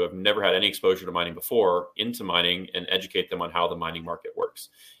people who have never had any exposure to mining before into mining and educate them on how the mining market works.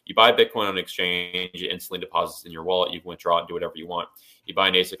 You buy Bitcoin on exchange, it instantly deposits in your wallet. You can withdraw it and do whatever you want. You buy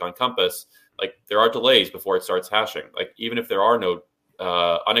an ASIC on Compass, like there are delays before it starts hashing. Like even if there are no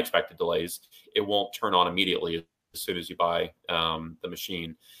unexpected delays, it won't turn on immediately as soon as you buy the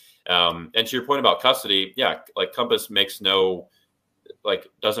machine. And to your point about custody, yeah, like Compass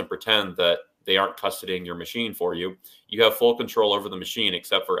doesn't pretend that they aren't custodying your machine for you. You have full control over the machine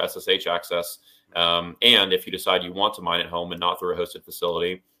except for SSH access. And if you decide you want to mine at home and not through a hosted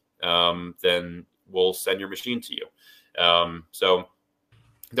facility, then we'll send your machine to you. So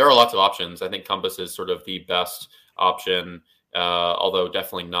there are lots of options. I think Compass is sort of the best option, although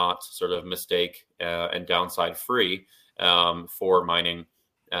definitely not sort of mistake and downside free for mining,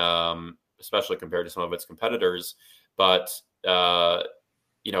 especially compared to some of its competitors. But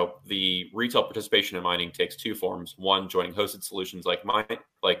the retail participation in mining takes two forms: one, joining hosted solutions like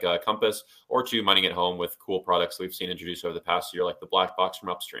Compass, or two, mining at home with cool products we've seen introduced over the past year, like the black box from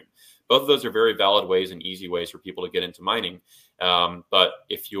Upstream. Both of those are very valid ways and easy ways for people to get into mining. But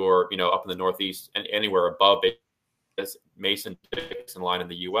if you're, up in the Northeast and anywhere above this Mason-Dixon line in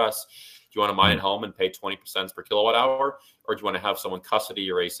the US, do you want to mine at home and pay 20 cents per kilowatt hour? Or do you want to have someone custody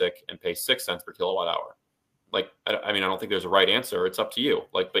your ASIC and pay 6 cents per kilowatt hour? I don't think there's a right answer. It's up to you.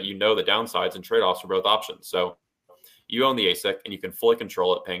 But the downsides and trade-offs for both options. So you own the ASIC and you can fully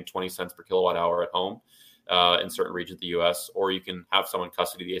control it, paying 20 cents per kilowatt hour at home in certain regions of the US, or you can have someone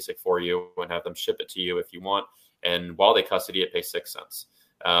custody the ASIC for you and have them ship it to you if you want. And while they custody it, pay 6 cents.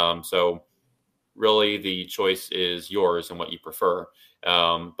 So really the choice is yours and what you prefer.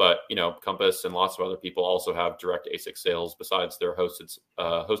 But Compass and lots of other people also have direct ASIC sales besides their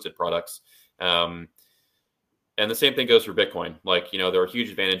hosted products. And the same thing goes for Bitcoin. There are huge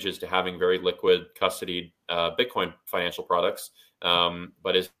advantages to having very liquid custodied Bitcoin financial products.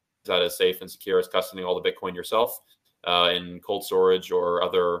 But is that as safe and secure as custodying all the Bitcoin yourself in cold storage or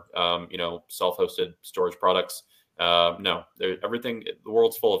other, self-hosted storage products? No, the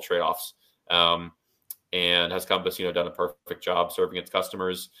world's full of trade-offs. And has Compass, done a perfect job serving its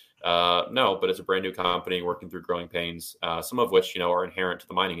customers? No, but it's a brand new company working through growing pains, some of which, are inherent to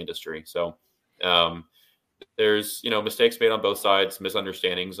the mining industry. So there's, mistakes made on both sides,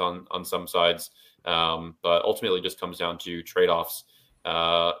 misunderstandings on some sides, but ultimately it just comes down to trade-offs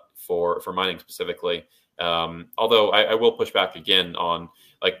for mining specifically. Although I will push back again on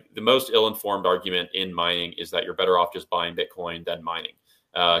the most ill-informed argument in mining is that you're better off just buying Bitcoin than mining.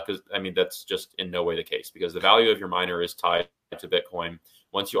 Because that's just in no way the case, because the value of your miner is tied to Bitcoin.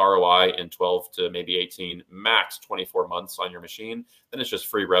 Once you ROI in 12 to maybe 18, max 24 months on your machine, then it's just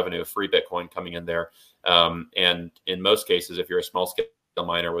free revenue, free Bitcoin coming in there. And in most cases, if you're a small scale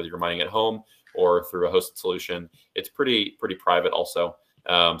miner, whether you're mining at home or through a hosted solution, it's pretty private also.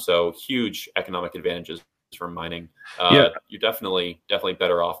 So huge economic advantages from mining. You're definitely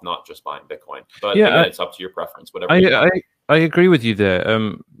better off not just buying Bitcoin. But again, it's up to your preference, whatever. I agree with you there.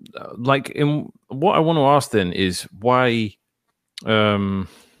 In what I want to ask then is why that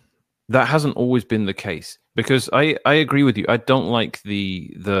hasn't always been the case. Because I agree with you. I don't like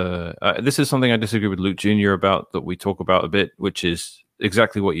the this is something I disagree with Luke Jr. about, that we talk about a bit, which is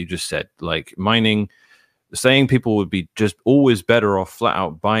exactly what you just said. Mining, saying people would be just always better off flat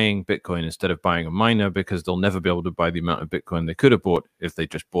out buying Bitcoin instead of buying a miner, because they'll never be able to buy the amount of Bitcoin they could have bought if they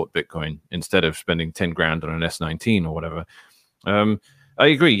just bought Bitcoin instead of spending 10 grand on an S19 or whatever. I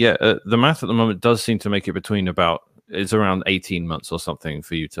agree. Yeah. The math at the moment does seem to make it it's around 18 months or something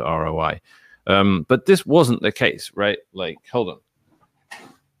for you to ROI. But this wasn't the case, right? Hold on.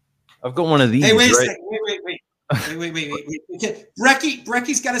 I've got one of these. Hey, wait a right? second. Wait.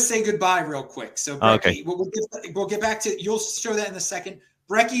 Brecky's got to say goodbye real quick. So, Brecky, okay. We'll get back to, you'll show that in a second.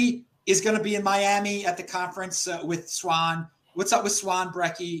 Brecky is going to be in Miami at the conference with Swan. What's up with Swan,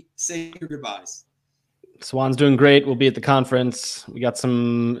 Brecky? Say your goodbyes. Swan's doing great. We'll be at the conference. We got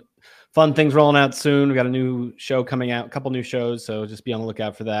some fun things rolling out soon. We got a new show coming out, a couple new shows. So just be on the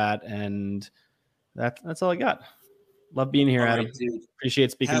lookout for that. And that's all I got. Love being here, Adam. Dude.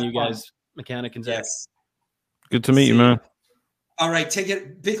 Appreciate speaking to you guys, Mechanic and Zach. Yes. Good to meet you, man. All right, take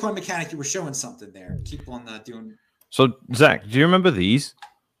it. Bitcoin Mechanic, you were showing something there. Keep on doing. So, Zach, do you remember these?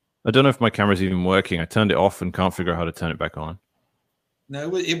 I don't know if my camera's even working. I turned it off and can't figure out how to turn it back on.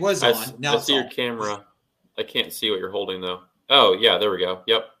 No, it was on. Now I see your camera. I can't see what you're holding, though. Oh, yeah, there we go.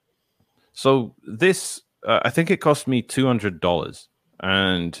 Yep. So this, I think it cost me $200.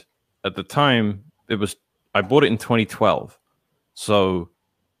 and at the time I bought it in 2012. So,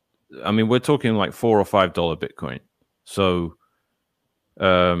 I mean, we're talking like $4 or $5 Bitcoin. So,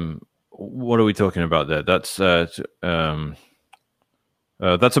 what are we talking about there? That's about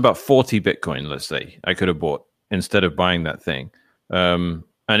 40 Bitcoin, let's say, I could have bought instead of buying that thing. And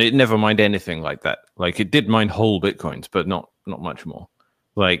it never mined anything like that. Like, it did mine whole Bitcoins, but not much more.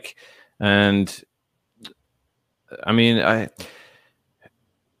 Like, and I mean,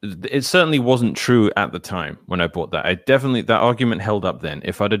 it certainly wasn't true at the time when I bought that. That argument held up then.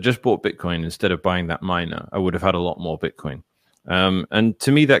 If I'd have just bought Bitcoin instead of buying that miner, I would have had a lot more Bitcoin. And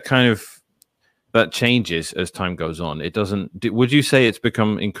to me, that changes as time goes on. It doesn't. Would you say it's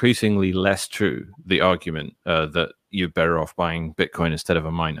become increasingly less true, the argument that you're better off buying Bitcoin instead of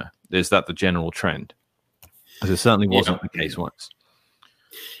a miner? Is that the general trend? Because it certainly wasn't the case once.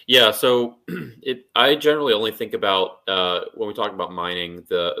 Yeah, so I generally only think about when we talk about mining,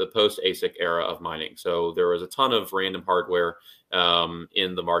 the post ASIC era of mining. So there was a ton of random hardware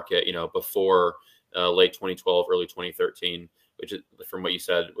in the market, before late 2012, early 2013, which is, from what you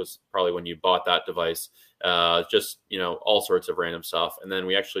said, was probably when you bought that device. Just all sorts of random stuff, and then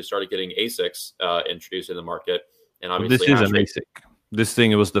we actually started getting ASICs introduced in the market, and obviously this is an ASIC. This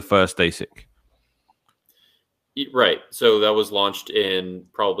thing was the first ASIC. Right. So that was launched in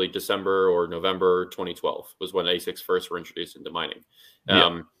probably December or November 2012 was when ASICs first were introduced into mining.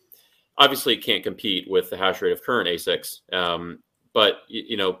 Obviously, it can't compete with the hash rate of current ASICs, but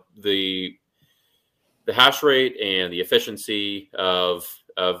the hash rate and the efficiency of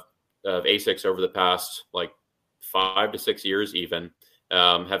ASICs over the past like 5 to 6 years even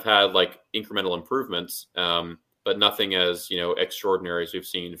have had like incremental improvements, but nothing as extraordinary as we've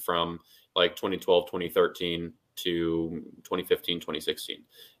seen from like 2012, 2013 to 2015, 2016.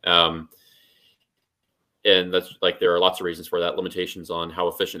 And that's like, there are lots of reasons for that. Limitations on how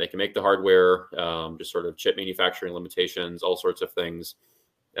efficient they can make the hardware, just sort of chip manufacturing limitations, all sorts of things.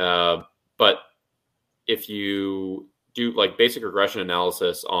 But if you do like basic regression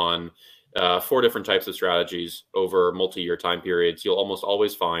analysis on 4 different types of strategies over multi-year time periods, you'll almost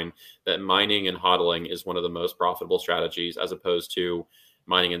always find that mining and hodling is one of the most profitable strategies, as opposed to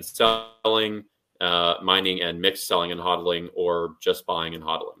mining and selling, mining and mixed selling and hodling, or just buying and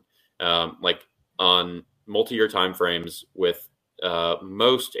hodling. Like on multi-year timeframes with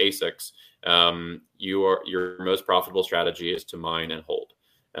most ASICs, your most profitable strategy is to mine and hold.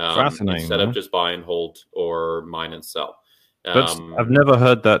 Fascinating, instead of just buy and hold or mine and sell. I've never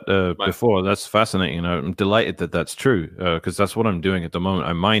heard that before. That's fascinating. I'm delighted that that's true, because that's what I'm doing at the moment.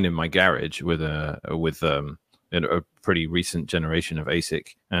 I mine in my garage with a pretty recent generation of ASIC,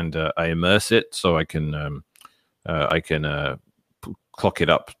 and I immerse it so I can clock it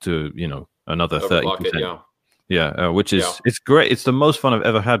up to another 30%. Which is it's great. It's the most fun I've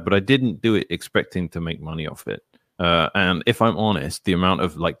ever had, but I didn't do it expecting to make money off it. And if I'm honest, the amount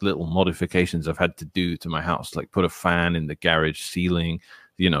of like little modifications I've had to do to my house, like put a fan in the garage ceiling,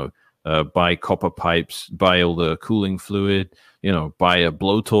 buy copper pipes, buy all the cooling fluid, buy a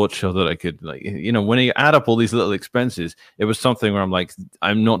blowtorch so that I could when you add up all these little expenses, it was something where I'm like,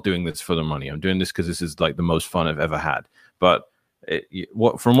 I'm not doing this for the money. I'm doing this because this is like the most fun I've ever had. But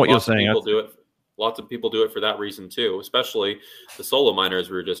from what you're saying, lots of people do it for that reason too, especially the solo miners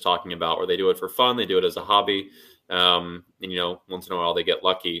we were just talking about, where they do it for fun. They do it as a hobby. And, once in a while they get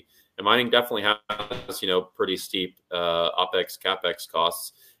lucky. And mining definitely has, pretty steep OPEX, CAPEX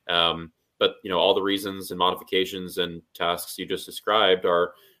costs. But, all the reasons and modifications and tasks you just described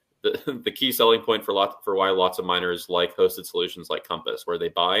are the key selling point for why lots of miners like hosted solutions like Compass, where they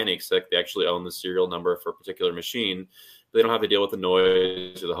buy an ASIC, they actually own the serial number for a particular machine. They don't have to deal with the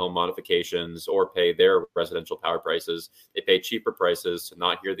noise or the home modifications or pay their residential power prices. They pay cheaper prices to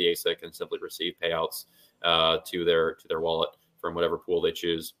not hear the ASIC and simply receive payouts to their wallet from whatever pool they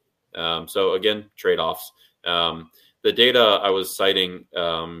choose. So again, trade-offs. The data I was citing,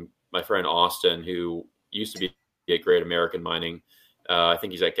 my friend Austin, who used to be at Great American Mining, I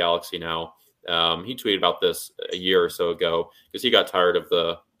think he's at Galaxy now. He tweeted about this a year or so ago because he got tired of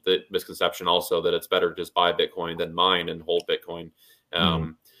the misconception also that it's better to just buy Bitcoin than mine and hold Bitcoin.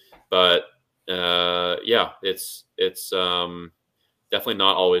 But it's definitely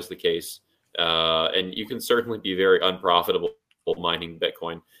not always the case. And you can certainly be very unprofitable mining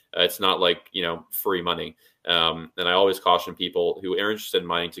Bitcoin. It's not like, free money. And I always caution people who are interested in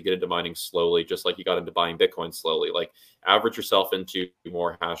mining to get into mining slowly, just like you got into buying Bitcoin slowly. Like, average yourself into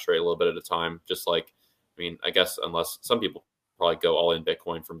more hash rate a little bit at a time. Just like, I guess unless some people probably go all in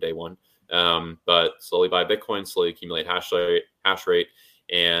Bitcoin from day one. But slowly buy Bitcoin, slowly accumulate hash rate,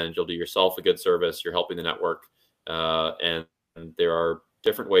 and you'll do yourself a good service. You're helping the network. And there are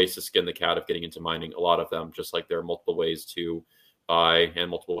different ways to skin the cat of getting into mining, a lot of them, just like there are multiple ways to buy and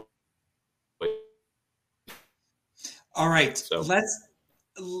multiple ways. All right. So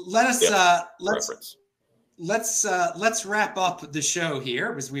let's wrap up the show here,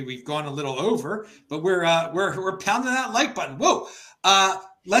 because we've gone a little over, but we're pounding that like button. Whoa.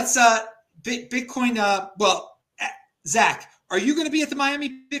 Let's Bitcoin. Zach, are you going to be at the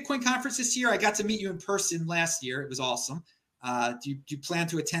Miami Bitcoin conference this year? I got to meet you in person last year. It was awesome. Do you plan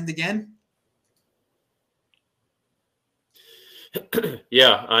to attend again?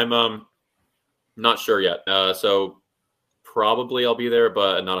 Yeah, I'm not sure yet. So probably I'll be there,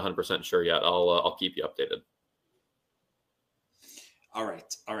 but not 100% sure yet. I'll keep you updated. All right.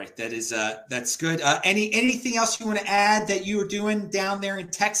 That's good. Anything else you want to add that you were doing down there in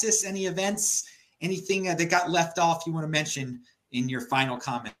Texas? Any events? Anything that got left off you want to mention in your final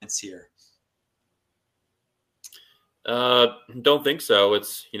comments here? Don't think so.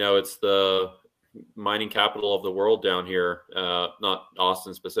 It's the mining capital of the world down here. Not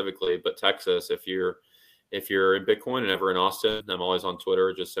Austin specifically, but Texas. If you're in Bitcoin and ever in Austin, I'm always on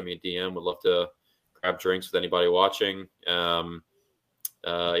Twitter. Just send me a DM. Would love to grab drinks with anybody watching. I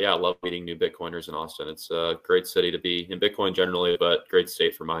love meeting new Bitcoiners in Austin. It's a great city to be in Bitcoin generally, but great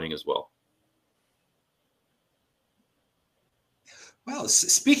state for mining as well. Well,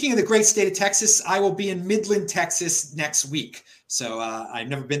 speaking of the great state of Texas, I will be in Midland, Texas next week. So I've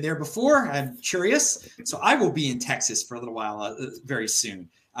never been there before. I'm curious. So I will be in Texas for a little while very soon.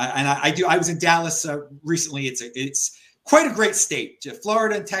 I was in Dallas recently. It's quite a great state.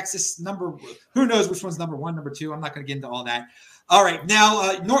 Florida and Texas, who knows which one's number one, number two. I'm not going to get into all that. All right.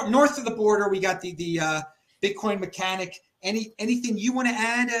 Now, north of the border, we got the Bitcoin mechanic. Anything you want to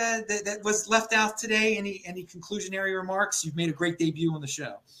add that was left out today? Any conclusionary remarks? You've made a great debut on the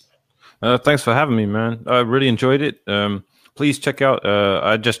show. Thanks for having me, man. I really enjoyed it. Please check out,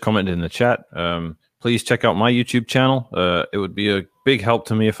 I just commented in the chat. Please check out my YouTube channel. It would be a big help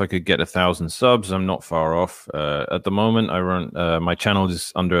to me if I could get 1,000 subs. I'm not far off. At the moment, I run my channel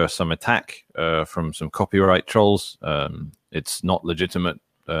is under some attack from some copyright trolls. It's not legitimate,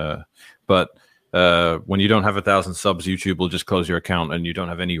 but when you don't have 1,000 subs, YouTube will just close your account and you don't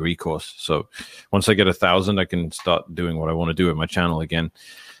have any recourse. So once I get 1,000, I can start doing what I want to do with my channel again.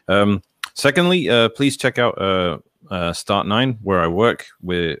 Secondly, please check out Start9, where I work.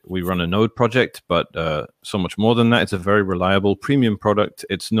 We run a node project, but so much more than that. It's a very reliable premium product.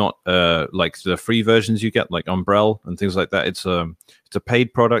 It's not like the free versions you get, like Umbrella and things like that. It's a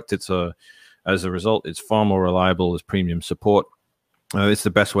paid product. As a result, it's far more reliable as premium support. It's the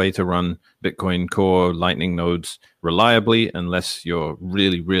best way to run Bitcoin Core Lightning nodes reliably, unless you're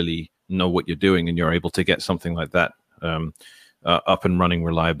really know what you're doing and you're able to get something like that up and running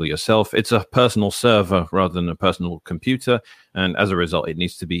reliably yourself. It's a personal server rather than a personal computer, and as a result, it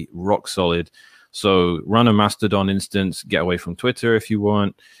needs to be rock solid. So run a Mastodon instance, get away from Twitter if you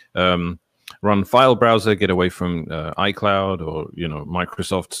want. Run file browser, get away from iCloud or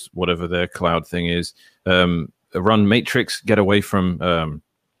Microsoft's whatever their cloud thing is. Run Matrix, get away from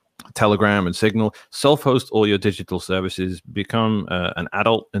Telegram and Signal. Self-host all your digital services. Become an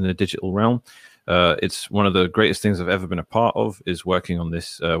adult in the digital realm. It's one of the greatest things I've ever been a part of is working on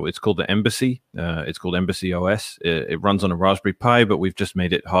this. It's called the Embassy. It's called Embassy OS. It runs on a Raspberry Pi, but we've just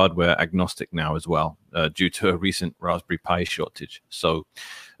made it hardware agnostic now as well due to a recent Raspberry Pi shortage. So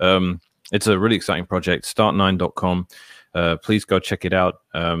it's a really exciting project. Start9.com. Please go check it out.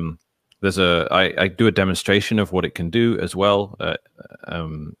 I do a demonstration of what it can do as well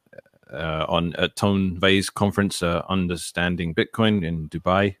on a Tone Vay's conference, Understanding Bitcoin in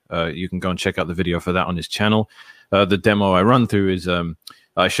Dubai. You can go and check out the video for that on his channel. The demo I run through is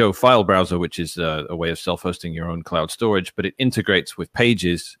I show File Browser, which is a way of self-hosting your own cloud storage, but it integrates with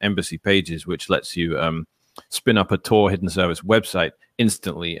Pages, Embassy Pages, which lets you spin up a Tor hidden service website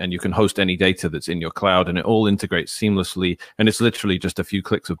instantly, and you can host any data that's in your cloud, and it all integrates seamlessly. And it's literally just a few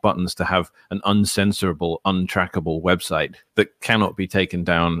clicks of buttons to have an uncensorable, untrackable website that cannot be taken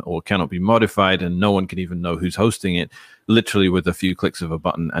down or cannot be modified, and no one can even know who's hosting it, literally with a few clicks of a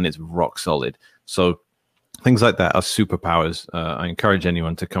button, and it's rock solid. So things like that are superpowers. I encourage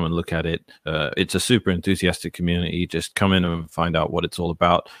anyone to come and look at it. It's a super enthusiastic community. Just come in and find out what it's all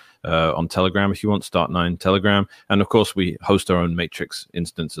about. On Telegram if you want, Start9 Telegram. And of course, we host our own Matrix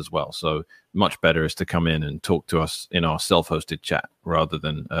instance as well. So much better is to come in and talk to us in our self-hosted chat rather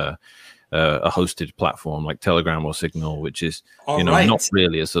than a hosted platform like Telegram or Signal, which is not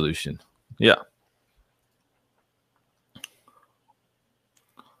really a solution. Yeah.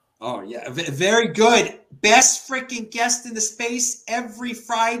 Oh, yeah. Very good. Best freaking guest in the space every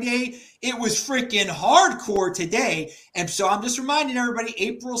Friday. It was freaking hardcore today. And so I'm just reminding everybody,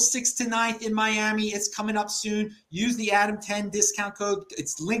 April 6th to 9th in Miami. It's coming up soon. Use the Adam10 discount code.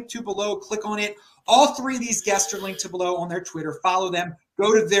 It's linked to below. Click on it. All three of these guests are linked to below on their Twitter. Follow them.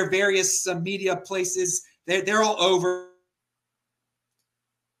 Go to their various media places. They're all over.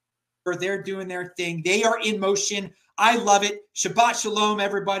 They're doing their thing. They are in motion. I love it. Shabbat shalom,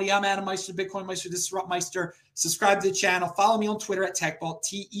 everybody. I'm Adam Meister, Bitcoin Meister, Disrupt Meister. Subscribe to the channel. Follow me on Twitter at TechBalt,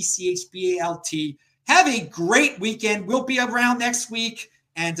 TECHBALT. Have a great weekend. We'll be around next week.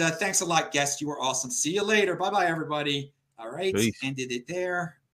 And thanks a lot, guest. You were awesome. See you later. Bye-bye, everybody. All right. Peace. Ended it there.